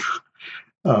tiring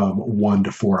 1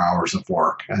 to 4 hours of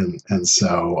work, and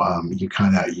so you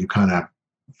kind of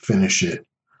finish it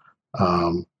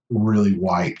really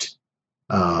wiped.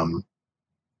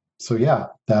 So yeah,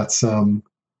 that's been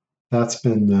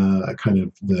kind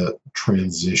of the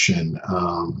transition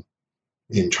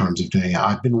in terms of doing it.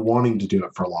 I've been wanting to do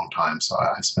it for a long time, so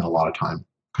I spent a lot of time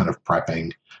kind of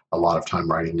prepping, a lot of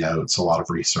time writing notes, a lot of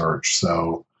research.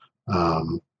 So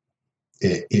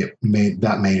it made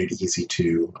it easy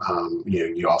to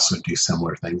you also do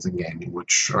similar things in gaming,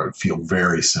 which feel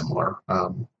very similar.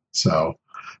 So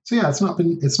yeah, it's not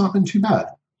been too bad.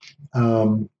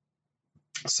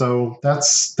 So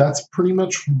that's pretty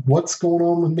much what's going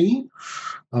on with me.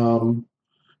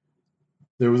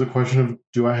 There was a question of,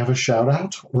 do I have a shout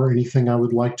out or anything I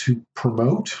would like to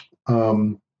promote?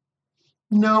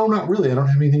 No, not really. I don't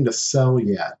have anything to sell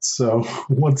yet. So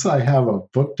once I have a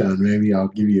book done, maybe I'll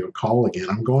give you a call again.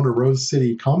 I'm going to Rose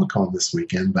City Comic-Con this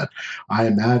weekend, but I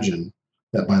imagine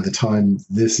that by the time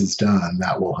this is done,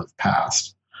 that will have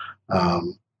passed.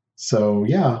 So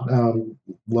yeah,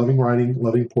 loving writing,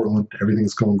 loving Portland.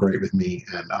 Everything's going great with me,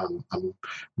 and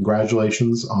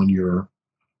congratulations on your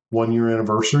 1-year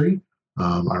anniversary.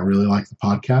 I really like the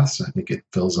podcast. I think it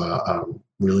fills a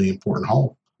really important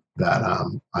hole that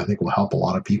I think will help a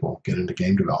lot of people get into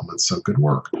game development. So good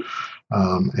work,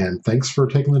 and thanks for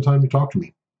taking the time to talk to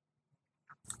me.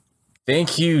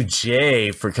 Thank you, Jay,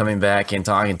 for coming back and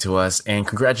talking to us, and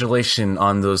congratulations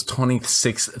on those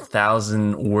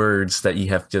 26,000 words that you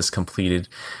have just completed.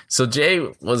 So Jay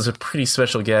was a pretty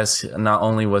special guest. Not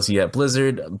only was he at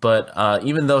Blizzard, but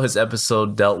even though his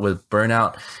episode dealt with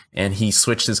burnout and he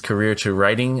switched his career to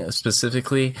writing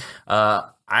specifically,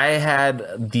 I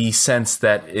had the sense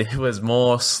that it was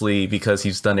mostly because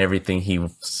he's done everything he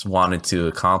wanted to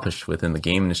accomplish within the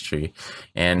game industry.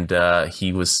 And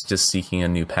he was just seeking a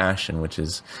new passion, which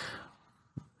is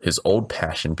his old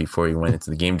passion before he went into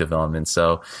the game development.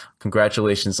 So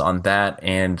congratulations on that.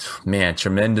 And man,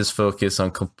 tremendous focus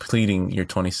on completing your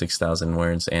 26,000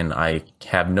 words. And I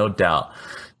have no doubt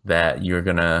that you're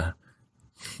going to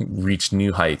reach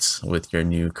new heights with your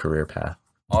new career path.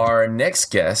 Our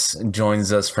next guest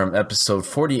joins us from episode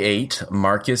 48,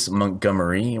 Marcus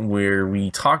Montgomery, where we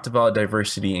talked about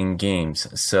diversity in games.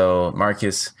 So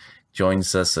Marcus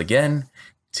joins us again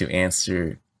to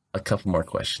answer a couple more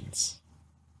questions.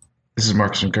 This is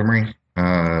Marcus Montgomery.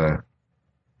 And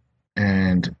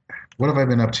what have I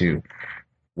been up to?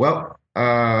 Well,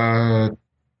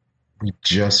 we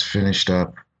just finished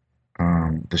up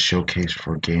the showcase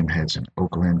for Game Heads in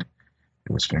Oakland.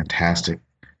 It was fantastic.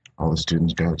 All the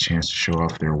students got a chance to show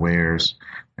off their wares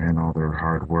and all their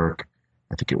hard work.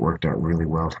 I think it worked out really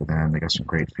well for them. They got some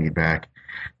great feedback.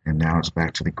 And now it's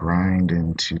back to the grind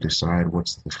and to decide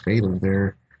what's the fate of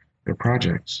their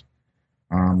projects.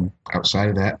 Outside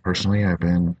of that, personally, I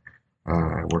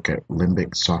work at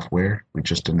Limbic Software. We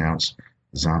just announced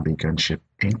Zombie Gunship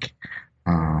Inc.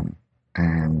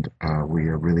 And we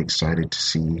are really excited to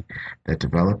see that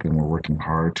develop, and we're working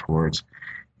hard towards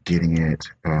getting it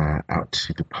out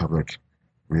to the public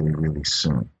really, really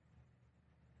soon.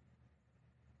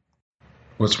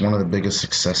 What's one of the biggest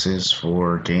successes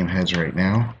for Game Heads right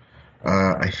now?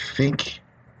 I think,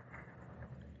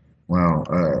 one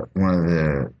of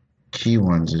the key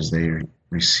ones is they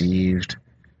received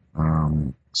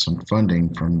some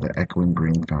funding from the Echo and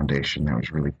Green Foundation. That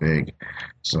was really big.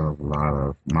 So a lot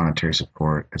of monetary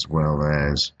support as well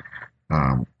as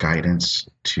guidance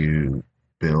to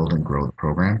build and grow the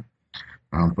program.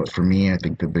 But for me, I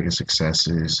think the biggest success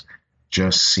is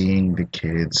just seeing the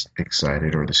kids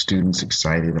excited, or the students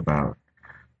excited about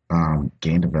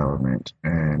game development,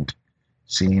 and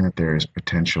seeing that there is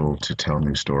potential to tell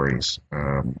new stories.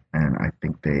 And I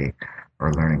think they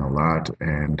are learning a lot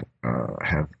and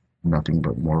have nothing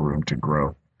but more room to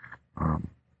grow.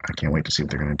 I can't wait to see what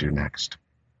they're going to do next.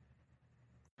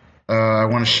 I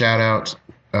want to shout out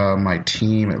my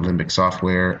team at Limbic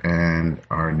Software and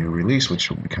our new release, which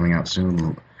will be coming out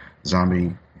soon,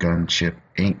 Zombie Gunship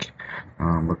Inc.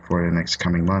 Look for it in the next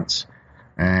coming months.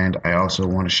 And I also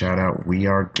want to shout out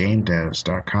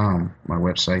wearegamedevs.com, my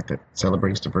website that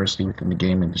celebrates diversity within the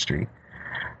game industry.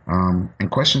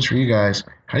 And questions for you guys.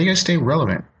 How do you guys stay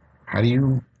relevant? How do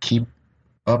you keep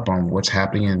up on what's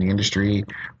happening in the industry?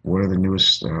 What are the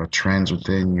newest trends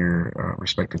within your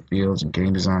respective fields and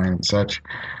game design and such?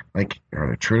 Like,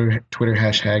 are there Twitter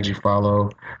hashtags you follow?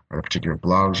 Are there particular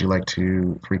blogs you like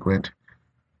to frequent?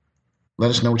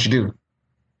 Let us know what you do.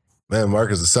 Man,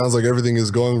 Marcus, it sounds like everything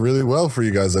is going really well for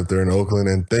you guys up there in Oakland.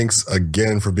 And thanks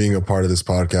again for being a part of this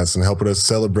podcast and helping us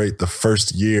celebrate the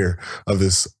first year of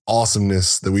this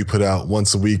awesomeness that we put out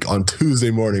once a week on Tuesday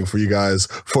morning for you guys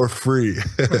for free.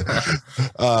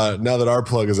 Now that our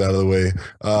plug is out of the way,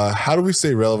 how do we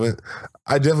stay relevant?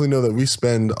 I definitely know that we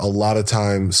spend a lot of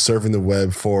time surfing the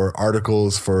web for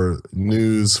articles, for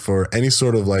news, for any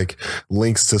sort of like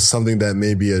links to something that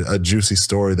may be a juicy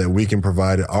story that we can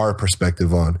provide our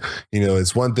perspective on. You know,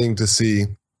 it's one thing to see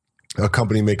a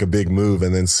company make a big move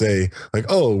and then say like,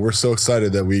 oh, we're so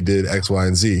excited that we did X, Y,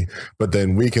 and Z. But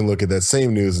then we can look at that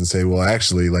same news and say, well,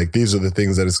 actually, like these are the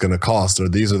things that it's going to cost, or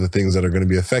these are the things that are going to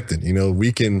be affected. You know,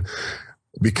 we can,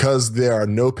 because there are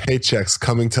no paychecks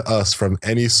coming to us from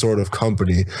any sort of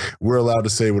company, we're allowed to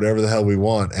say whatever the hell we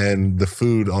want, and the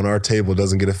food on our table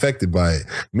doesn't get affected by it,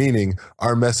 meaning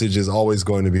our message is always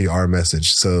going to be our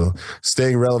message. So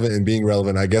staying relevant and being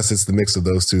relevant, I guess it's the mix of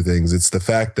those two things. It's the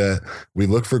fact that we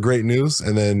look for great news,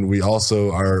 and then we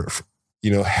also are,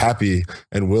 you know, happy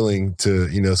and willing to,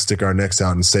 you know, stick our necks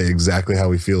out and say exactly how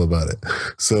we feel about it.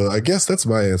 So I guess that's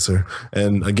my answer.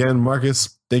 And again,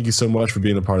 Marcus, thank you so much for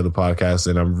being a part of the podcast.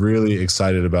 And I'm really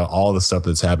excited about all the stuff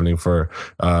that's happening for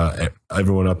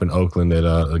everyone up in Oakland at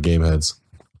Gameheads.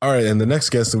 All right. And the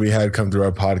next guest that we had come through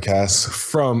our podcast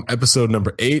from episode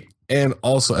number 8 and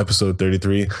also episode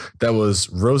 33, that was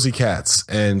Rosie Katz.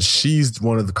 And she's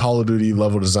one of the Call of Duty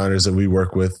level designers that we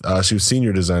work with. She was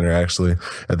senior designer, actually,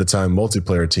 at the time,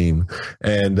 multiplayer team.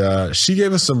 And she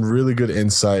gave us some really good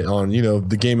insight on, you know,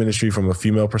 the game industry from a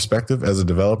female perspective as a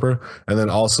developer. And then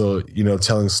also, you know,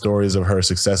 telling stories of her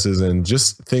successes and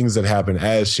just things that happened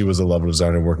as she was a level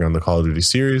designer working on the Call of Duty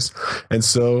series. And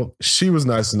so she was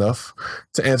nice enough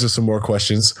to answer some more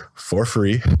questions for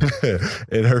free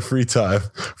in her free time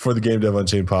for the Game Dev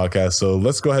Unchained podcast. So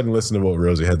let's go ahead and listen to what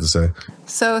Rosie had to say.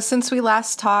 So since we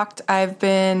last talked, I've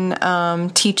been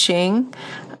teaching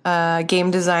game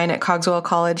design at Cogswell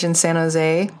College in San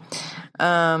Jose.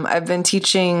 I've been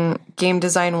teaching Game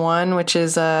Design 1, which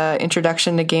is a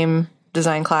introduction to game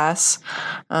design class.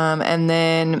 And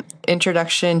then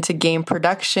Introduction to Game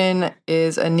Production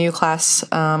is a new class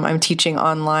I'm teaching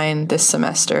online this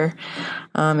semester.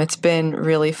 It's been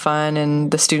really fun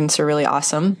and the students are really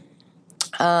awesome.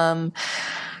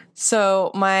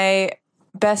 So my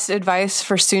best advice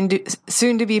for soon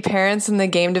to be parents in the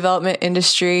game development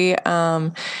industry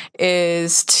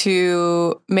is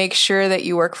to make sure that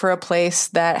you work for a place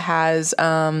that has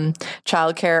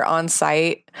childcare on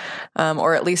site,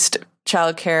 or at least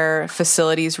childcare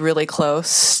facilities really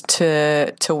close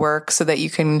to work, so that you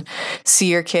can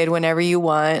see your kid whenever you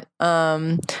want.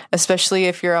 Especially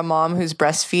if you're a mom who's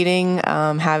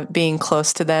breastfeeding, being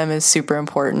close to them is super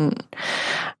important.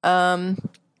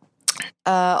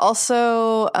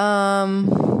 Also,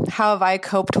 how have I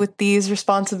coped with these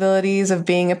responsibilities of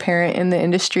being a parent in the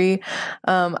industry?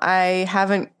 I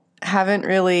haven't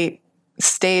really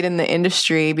stayed in the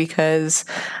industry because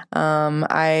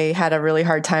I had a really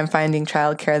hard time finding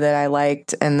childcare that I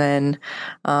liked, and then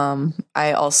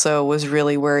I also was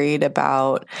really worried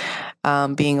about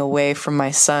being away from my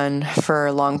son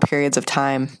for long periods of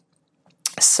time.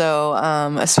 So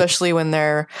especially when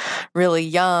they're really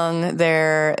young,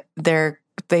 they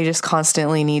just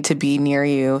constantly need to be near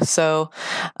you. So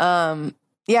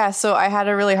so I had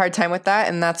a really hard time with that,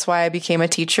 and that's why I became a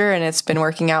teacher, and it's been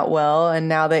working out well. And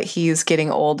now that he's getting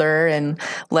older and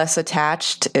less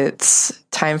attached, it's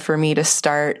time for me to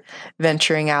start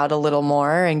venturing out a little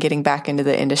more and getting back into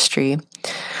the industry.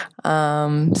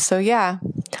 So yeah,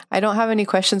 I don't have any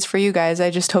questions for you guys. I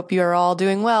just hope you are all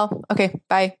doing well. Okay,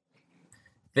 bye.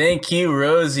 Thank you,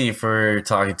 Rosie, for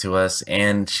talking to us.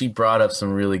 And she brought up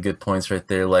some really good points right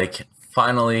there. Like,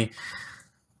 finally,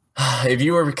 if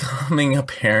you were becoming a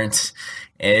parent,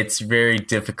 it's very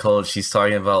difficult. She's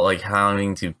talking about like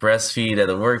having to breastfeed at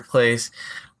the workplace.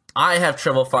 I have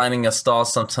trouble finding a stall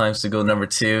sometimes to go number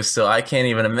 2, so I can't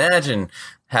even imagine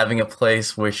having a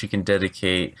place where she can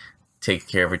take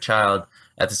care of her child.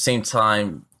 At the same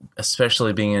time,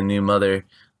 especially being a new mother,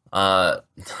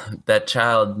 that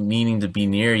child needing to be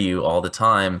near you all the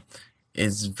time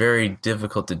is very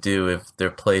difficult to do if their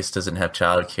place doesn't have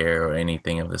childcare or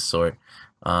anything of the sort.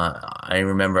 I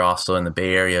remember also in the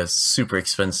Bay Area, it's super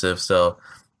expensive. So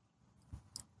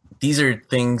these are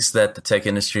things that the tech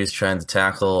industry is trying to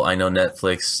tackle. I know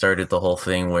Netflix started the whole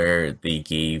thing where they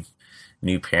gave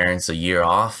new parents a year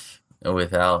off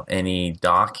without any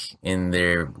doc in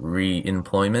their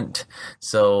re-employment.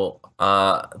 So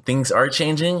things are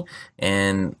changing,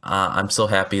 and I'm so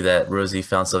happy that Rosie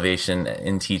found salvation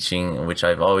in teaching, which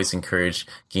I've always encouraged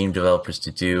game developers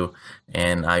to do,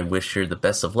 and I wish her the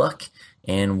best of luck.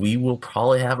 And we will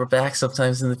probably have her back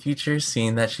sometimes in the future,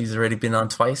 seeing that she's already been on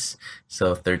twice.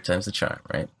 So third time's the charm,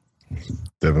 right?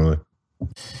 Definitely.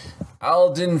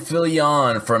 Alden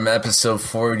Fillion from episode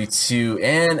 42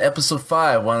 and episode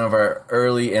 5, one of our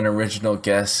early and original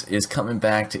guests, is coming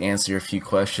back to answer a few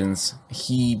questions.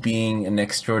 He, being an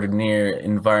extraordinaire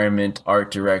environment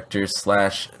art director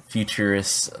 /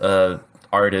 futurist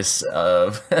artist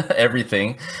of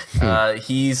everything,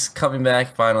 he's coming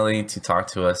back finally to talk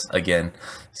to us again.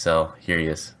 So here he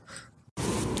is.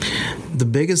 The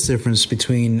biggest difference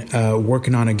between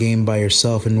working on a game by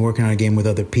yourself and working on a game with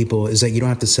other people is that you don't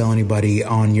have to sell anybody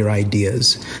on your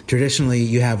ideas. Traditionally,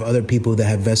 you have other people that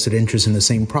have vested interest in the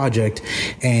same project,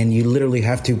 and you literally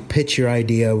have to pitch your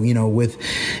idea, with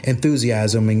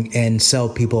enthusiasm and sell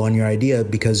people on your idea,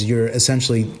 because you're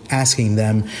essentially asking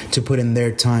them to put in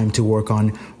their time to work on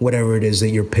whatever it is that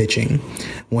you're pitching.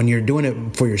 When you're doing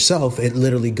it for yourself, it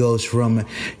literally goes from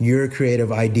your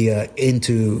creative idea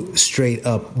into straight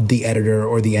up the editor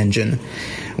or the engine,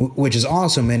 which is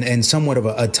awesome and somewhat of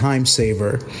a time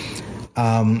saver.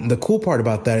 The cool part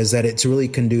about that is that it's really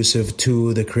conducive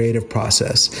to the creative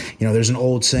process. There's an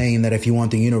old saying that if you want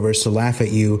the universe to laugh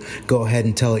at you, go ahead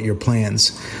and tell it your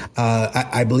plans.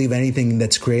 I believe anything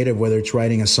that's creative, whether it's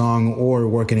writing a song or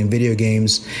working in video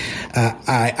games,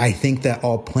 I think that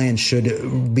all plans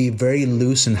should be very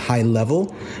loose and high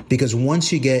level, because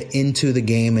once you get into the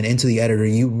game and into the editor,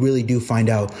 you really do find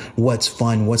out what's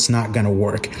fun, what's not going to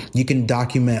work. You can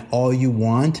document all you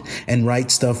want and write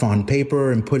stuff on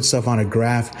paper and put stuff on a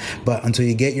graph, but until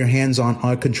you get your hands on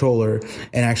a controller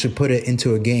and actually put it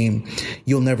into a game,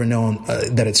 you'll never know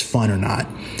that it's fun or not,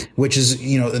 which is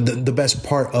the best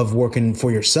part of working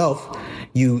for yourself.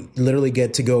 You literally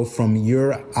get to go from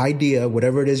your idea,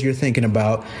 whatever it is you're thinking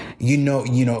about, you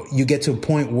get to a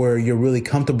point where you're really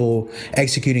comfortable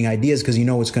executing ideas because you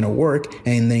know it's going to work,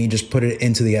 and then you just put it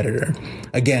into the editor.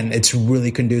 Again, it's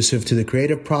really conducive to the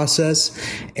creative process,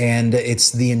 and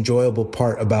it's the enjoyable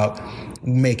part about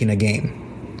making a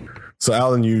game. So,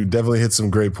 Alan, you definitely hit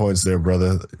some great points there,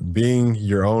 brother. Being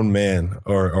your own man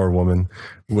or woman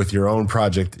with your own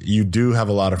project, you do have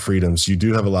a lot of freedoms. You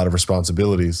do have a lot of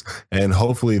responsibilities. And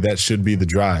hopefully that should be the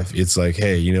drive. It's like,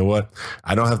 hey, you know what?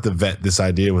 I don't have to vet this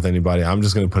idea with anybody. I'm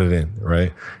just going to put it in,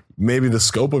 right? Maybe the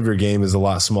scope of your game is a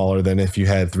lot smaller than if you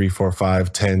had 3, 4,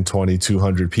 5, 10, 20,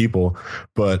 200 people,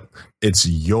 but it's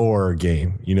your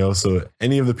game, So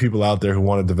any of the people out there who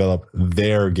want to develop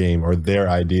their game or their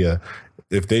idea,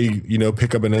 if they,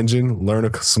 pick up an engine,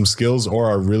 learn some skills,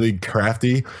 or are really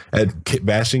crafty at kit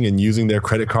bashing and using their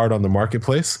credit card on the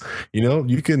marketplace,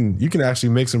 you can actually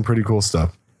make some pretty cool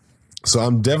stuff. So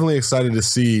I'm definitely excited to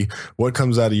see what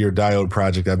comes out of your Diode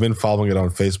project. I've been following it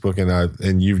on Facebook,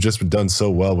 and you've just done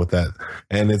so well with that.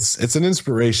 And it's an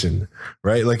inspiration,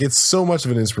 right? Like, it's so much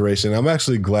of an inspiration. I'm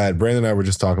actually glad. Brandon and I were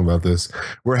just talking about this.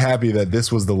 We're happy that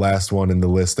this was the last one in the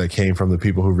list that came from the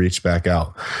people who reached back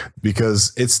out,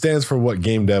 because it stands for what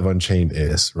Game Dev Unchained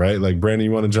is, right? Like, Brandon,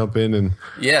 you want to jump in? And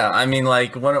yeah, I mean,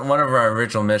 like, one of our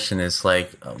original mission is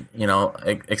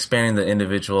expanding the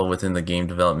individual within the game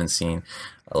development scene.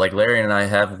 Like, Larry and I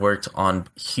have worked on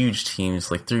huge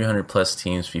teams, like 300 plus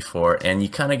teams before, and you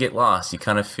kind of get lost. You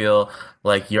kind of feel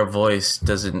like your voice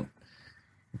doesn't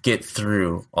get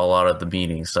through a lot of the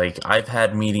meetings. Like, I've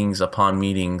had meetings upon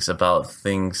meetings about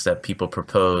things that people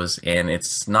propose, and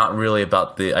it's not really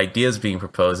about the ideas being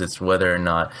proposed. It's whether or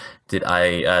not did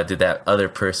that other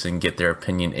person get their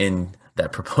opinion in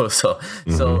that proposal.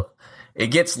 Mm-hmm. So it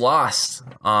gets lost.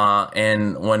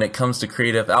 And when it comes to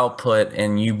creative output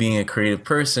and you being a creative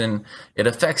person, it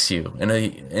affects you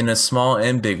in a small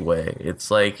and big way.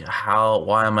 It's like,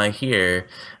 why am I here?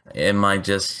 Am I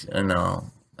just,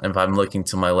 if I'm looking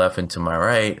to my left and to my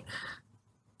right,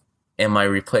 am I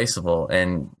replaceable?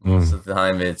 And most of the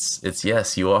time it's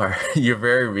yes, you are. You're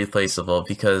very replaceable,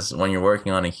 because when you're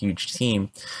working on a huge team,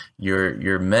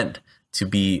 you're meant to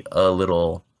be a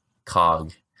little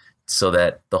cog, so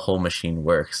that the whole machine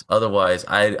works. Otherwise,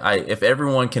 if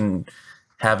everyone can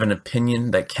have an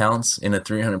opinion that counts in a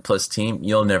 300 plus team,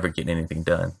 you'll never get anything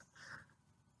done.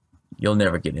 you'll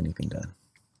never get anything done.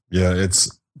 Yeah,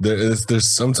 there's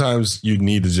sometimes you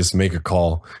need to just make a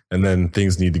call and then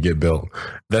things need to get built.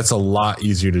 That's a lot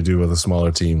easier to do with a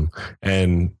smaller team.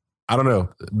 And I don't know,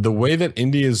 the way that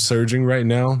indie is surging right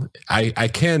now, I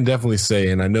can definitely say,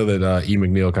 and I know that E.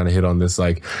 McNeil kind of hit on this,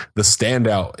 like the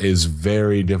standout is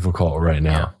very difficult right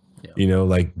now. Yeah. You know,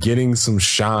 like getting some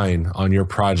shine on your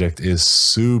project is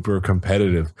super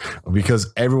competitive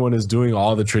because everyone is doing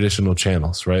all the traditional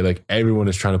channels, right? Like everyone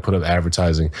is trying to put up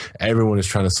advertising. Everyone is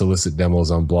trying to solicit demos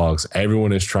on blogs.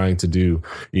 Everyone is trying to do,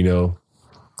 you know,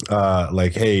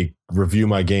 like, hey, review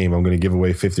my game. I'm going to give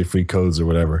away 50 free codes or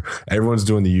whatever. Everyone's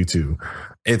doing the YouTube.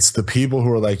 It's the people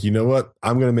who are like, you know what?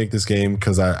 I'm going to make this game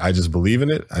because I just believe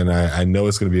in it and I know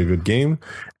it's going to be a good game.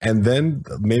 And then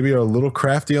maybe are a little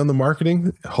crafty on the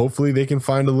marketing. Hopefully they can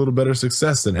find a little better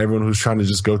success than everyone who's trying to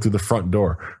just go through the front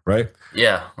door, right?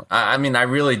 Yeah. I mean, I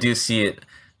really do see it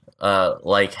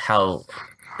like how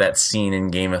that scene in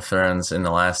Game of Thrones in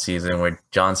the last season where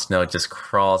Jon Snow just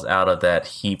crawls out of that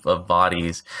heap of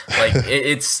bodies. Like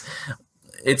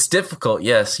it's difficult.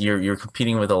 Yes, you're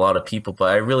competing with a lot of people,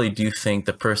 but I really do think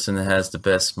the person that has the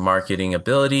best marketing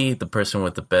ability, the person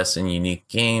with the best and unique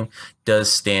game,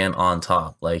 does stand on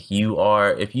top. Like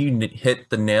if you hit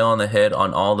the nail on the head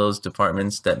on all those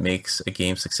departments that makes a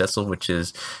game successful, which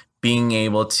is being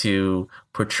able to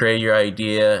portray your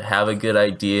idea, have a good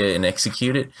idea, and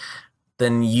execute it,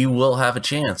 then you will have a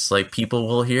chance. Like people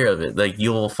will hear of it. Like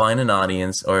you will find an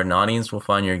audience, or an audience will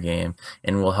find your game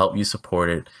and will help you support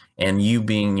it. And you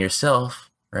being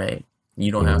yourself, right?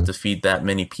 You don't have to feed that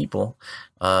many people.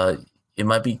 It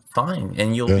might be fine,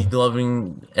 and you'll be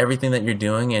loving everything that you're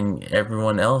doing, and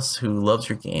everyone else who loves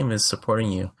your game is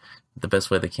supporting you the best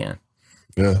way they can.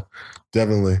 Yeah,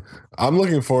 definitely. I'm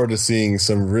looking forward to seeing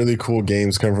some really cool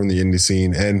games come from the indie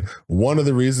scene. And one of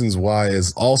the reasons why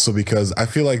is also because I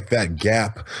feel like that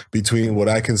gap between what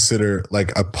I consider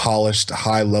like a polished,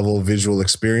 high-level visual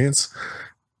experience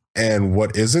and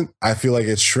what isn't, I feel like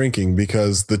it's shrinking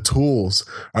because the tools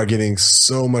are getting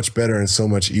so much better and so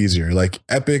much easier. Like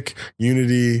Epic,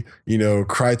 Unity, you know,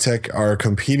 Crytek are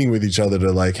competing with each other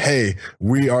to like, hey,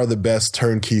 we are the best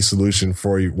turnkey solution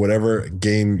for you, whatever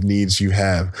game needs you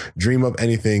have. Dream up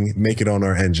anything, make it on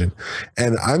our engine.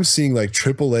 And I'm seeing like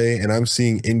AAA, and I'm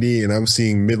seeing indie, and I'm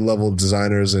seeing mid-level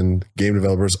designers and game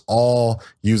developers all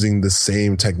using the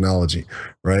same technology,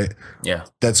 right? Yeah.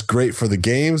 That's great for the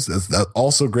games. That's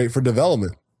also great for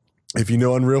development. If you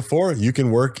know Unreal 4, you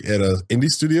can work at an indie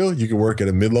studio, you can work at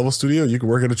a mid-level studio, you can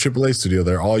work at a AAA studio.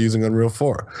 They're all using Unreal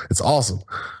 4. It's awesome.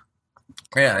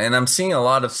 Yeah, and I'm seeing a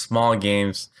lot of small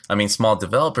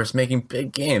developers making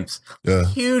big games. Yeah.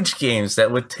 Huge games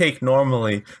that would take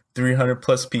normally 300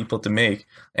 plus people to make,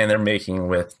 and they're making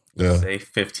with say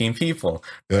 15 people.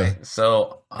 Yeah. Right?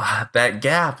 So that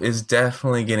gap is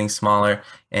definitely getting smaller,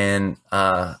 and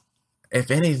if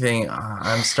anything,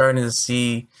 I'm starting to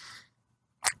see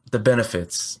the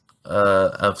benefits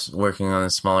of working on a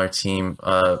smaller team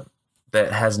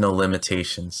that has no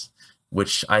limitations,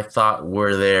 which I thought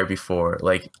were there before.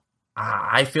 Like,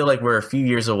 I feel like we're a few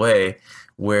years away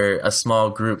where a small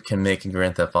group can make a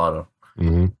Grand Theft Auto.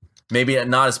 Mm-hmm. Maybe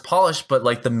not as polished, but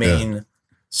like the main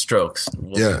strokes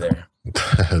will be there.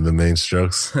 The main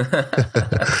strokes.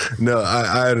 No,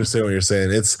 I understand what you're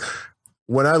saying. It's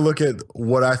when I look at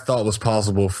what I thought was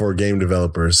possible for game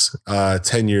developers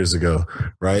 10 years ago,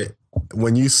 right?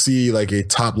 When you see like a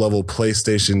top level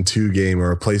PlayStation 2 game or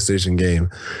a PlayStation game,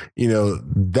 you know,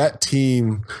 that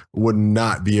team would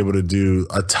not be able to do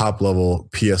a top level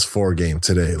PS4 game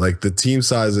today. Like the team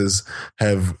sizes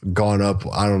have gone up,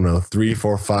 I don't know, 3,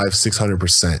 4, 5,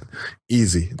 600%.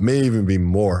 Easy. May even be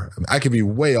more. I could be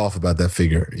way off about that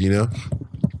figure, you know?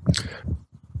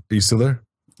 Are you still there?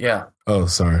 Yeah. Oh,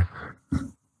 sorry.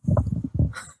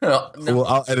 No. Well,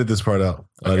 I'll edit this part out.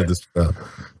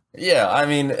 Yeah, I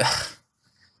mean,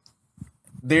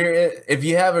 if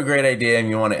you have a great idea and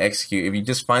you want to execute, if you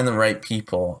just find the right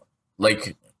people,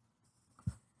 like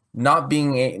not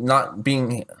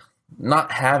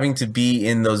having to be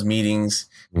in those meetings,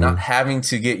 not having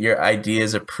to get your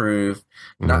ideas approved,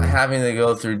 not having to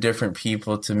go through different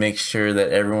people to make sure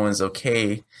that everyone's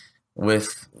okay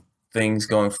with things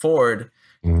going forward.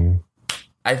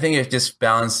 I think it just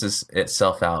balances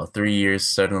itself out. 3 years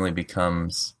suddenly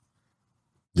becomes,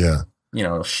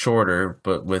 shorter,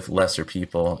 but with lesser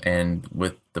people, and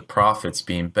with the profits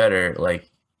being better, like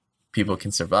people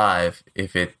can survive.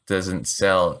 If it doesn't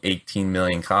sell 18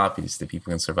 million copies, the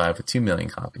people can survive with 2 million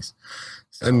copies.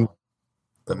 So and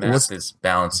the math is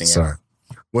balancing out.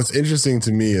 What's interesting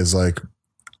to me is like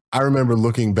I remember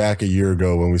looking back a year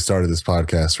ago when we started this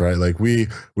podcast, right? Like we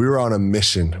were on a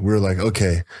mission. We were like,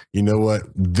 okay, you know what?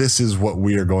 This is what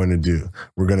we are going to do.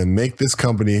 We're going to make this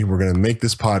company. We're going to make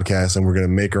this podcast, and we're going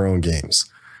to make our own games.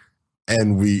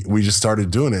 And we just started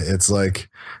doing it. It's like,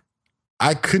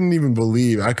 I couldn't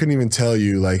even tell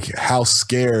you like how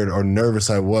scared or nervous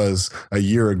I was a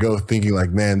year ago, thinking like,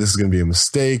 man, this is going to be a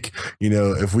mistake. You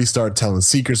know, if we start telling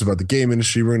secrets about the game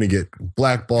industry, we're going to get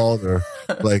blackballed, or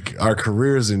like our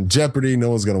careers in jeopardy. No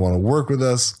one's going to want to work with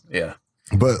us. Yeah.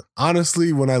 But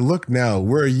honestly, when I look now,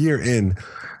 we're a year in.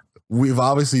 We've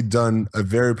obviously done a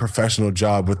very professional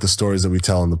job with the stories that we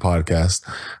tell on the podcast.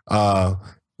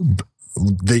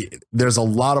 There's a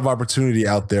lot of opportunity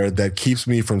out there that keeps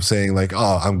me from saying like,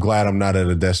 oh, I'm glad I'm not at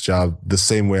a desk job the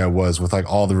same way I was, with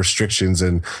like all the restrictions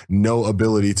and no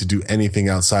ability to do anything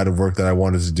outside of work that I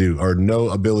wanted to do, or no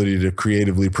ability to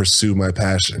creatively pursue my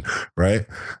passion. Right.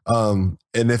 And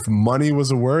if money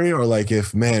was a worry, or like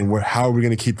if, man, how are we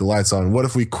going to keep the lights on? What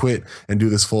if we quit and do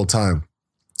this full time?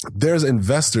 There's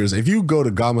investors. If you go to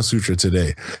Gamasutra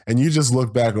today and you just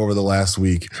look back over the last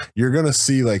week, you're going to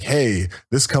see like, hey,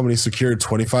 this company secured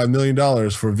 $25 million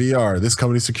for VR. This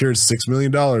company secured $6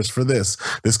 million for this.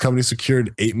 This company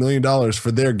secured $8 million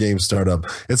for their game startup.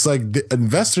 It's like the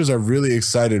investors are really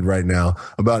excited right now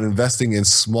about investing in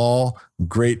small,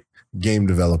 great game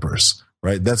developers,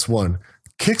 right? That's one.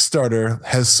 Kickstarter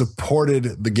has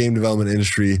supported the game development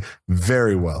industry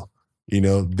very well. You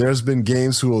know, there's been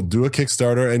games who will do a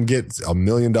Kickstarter and get $1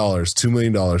 million, $2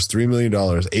 million, $3 million,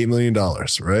 $8 million,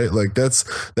 right? Like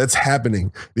that's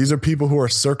happening. These are people who are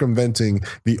circumventing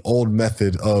the old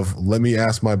method of, let me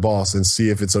ask my boss and see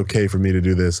if it's okay for me to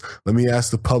do this. Let me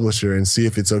ask the publisher and see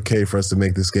if it's okay for us to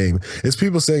make this game. It's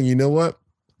people saying, you know what?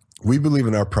 We believe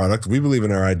in our product. We believe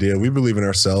in our idea. We believe in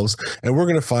ourselves. And we're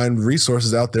going to find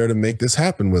resources out there to make this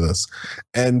happen with us.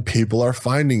 And people are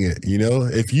finding it. You know,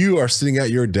 if you are sitting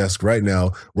at your desk right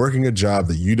now, working a job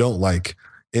that you don't like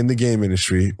in the game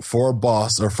industry for a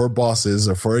boss or for bosses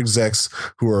or for execs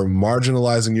who are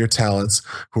marginalizing your talents,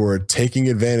 who are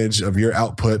taking advantage of your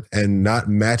output and not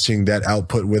matching that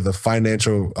output with a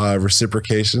financial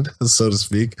reciprocation, so to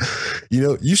speak, you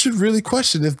know, you should really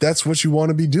question if that's what you want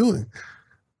to be doing.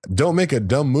 Don't make a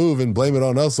dumb move and blame it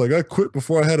on us. Like, I quit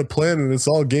before I had a plan and it's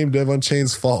all Game Dev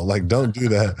Unchained's fault. Like, don't do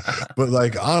that. But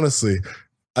like, honestly,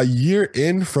 a year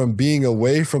in from being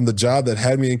away from the job that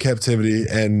had me in captivity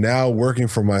and now working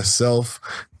for myself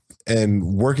and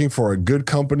working for a good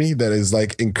company that is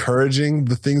like encouraging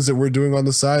the things that we're doing on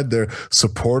the side. They're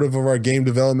supportive of our game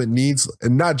development needs,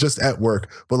 and not just at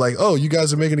work, but like, oh, you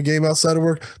guys are making a game outside of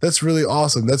work? That's really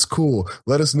awesome. That's cool.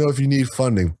 Let us know if you need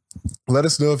funding. Let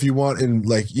us know if you want, in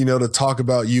like, you know, to talk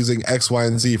about using X, Y,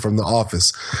 and Z from the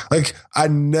office. Like, I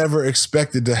never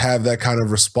expected to have that kind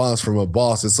of response from a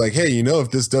boss. It's like, hey, you know,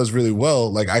 if this does really well,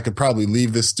 like I could probably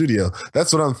leave this studio.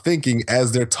 That's what I'm thinking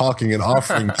as they're talking and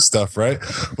offering stuff, right?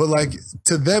 But like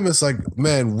to them, it's like,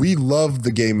 man, we love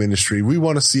the game industry. We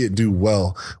want to see it do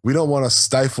well. We don't want to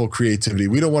stifle creativity.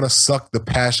 We don't want to suck the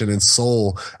passion and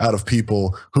soul out of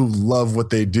people who love what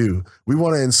they do. We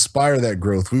want to inspire that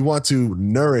growth. We want to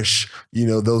nourish, you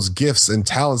know, those gifts and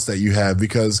talents that you have,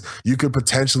 because you could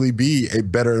potentially be a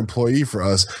better employee for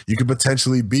us. You could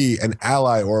potentially be an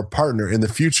ally or a partner in the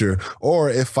future. Or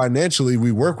if financially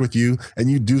we work with you and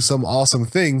you do some awesome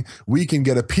thing, we can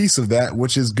get a piece of that,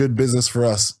 which is good business for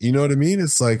us. You know what I mean?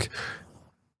 It's like,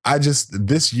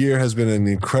 this year has been an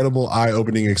incredible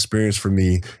eye-opening experience for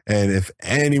me. And if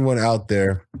anyone out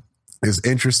there is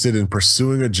interested in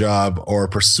pursuing a job or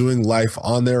pursuing life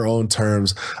on their own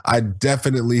terms, I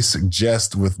definitely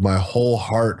suggest with my whole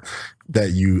heart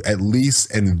that you at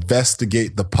least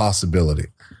investigate the possibility.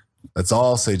 That's all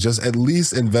I'll say. Just at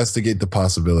least investigate the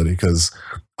possibility, because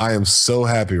I am so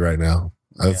happy right now.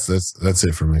 That's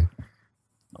it for me.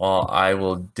 Well, I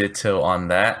will ditto on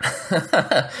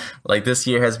that. Like, this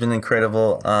year has been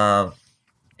incredible.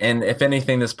 And if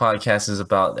anything, this podcast is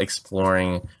about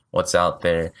exploring what's out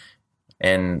there.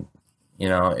 And, you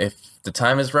know, if the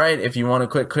time is right, if you want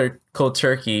to quit cold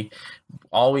turkey,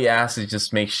 all we ask is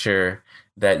just make sure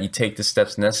that you take the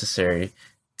steps necessary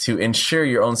to ensure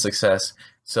your own success.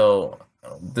 So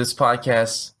this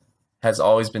podcast has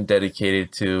always been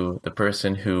dedicated to the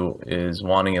person who is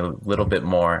wanting a little bit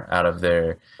more out of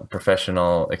their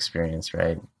professional experience,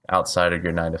 right? Outside of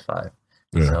your 9 to 5.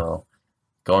 Yeah. So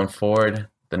going forward,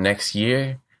 the next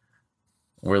year,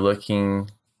 we're looking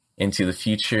into the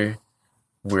future.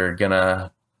 We're going to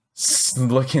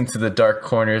look into the dark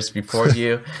corners before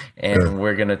you, and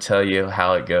we're going to tell you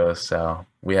how it goes. So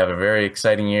we have a very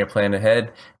exciting year planned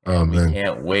ahead, and we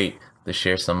can't wait to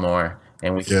share some more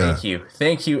And we thank you.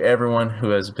 Thank you, everyone who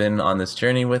has been on this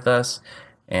journey with us.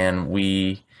 And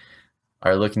we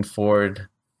are looking forward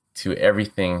to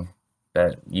everything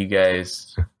that you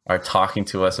guys are talking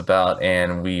to us about.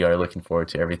 And we are looking forward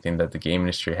to everything that the game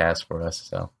industry has for us.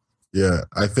 So. Yeah,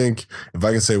 I think if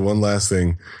I can say one last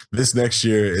thing, this next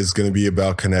year is going to be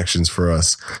about connections for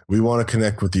us. We want to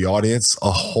connect with the audience a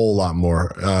whole lot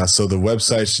more. So the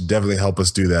website should definitely help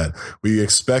us do that. We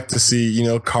expect to see,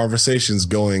 conversations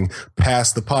going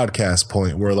past the podcast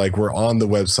point where we're on the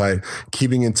website,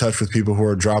 keeping in touch with people who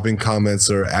are dropping comments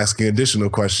or asking additional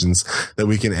questions that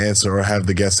we can answer or have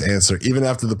the guests answer, even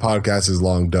after the podcast is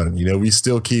long done. We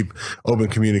still keep open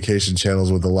communication channels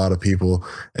with a lot of people.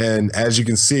 And as you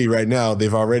can see right now,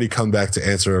 they've already come back to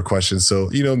answer our questions. So,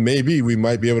 maybe we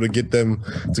might be able to get them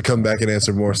to come back and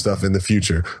answer more stuff in the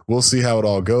future. We'll see how it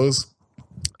all goes.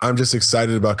 I'm just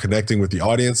excited about connecting with the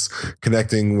audience,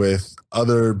 connecting with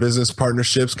other business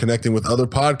partnerships, connecting with other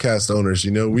podcast owners.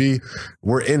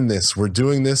 We're in this, we're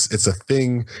doing this. It's a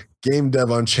thing. Game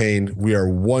Dev Unchained. We are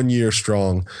 1 year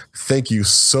strong. Thank you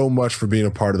so much for being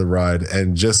a part of the ride,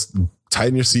 and just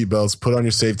tighten your seatbelts, put on your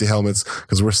safety helmets,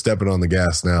 because we're stepping on the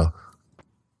gas now.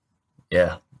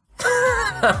 Yeah.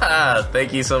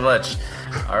 Thank you so much.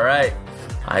 All right.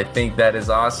 I think that is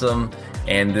awesome.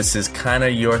 And this is kind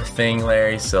of your thing,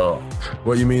 Larry. So,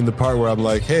 what you mean, the part where I'm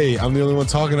like, hey, I'm the only one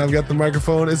talking, I've got the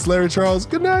microphone. It's Larry Charles.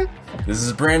 Good night. This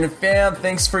is Brandon Pham.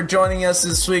 Thanks for joining us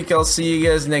this week. I'll see you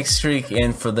guys next week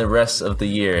and for the rest of the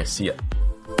year. See ya.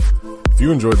 If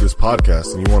you enjoyed this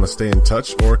podcast and you want to stay in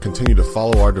touch or continue to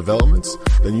follow our developments,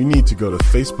 then you need to go to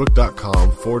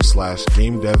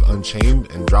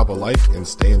facebook.com/GameDevUnchained and drop a like and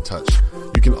stay in touch.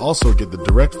 You can also get the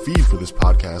direct feed for this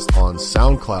podcast on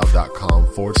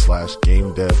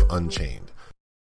SoundCloud.com/GameDevUnchained.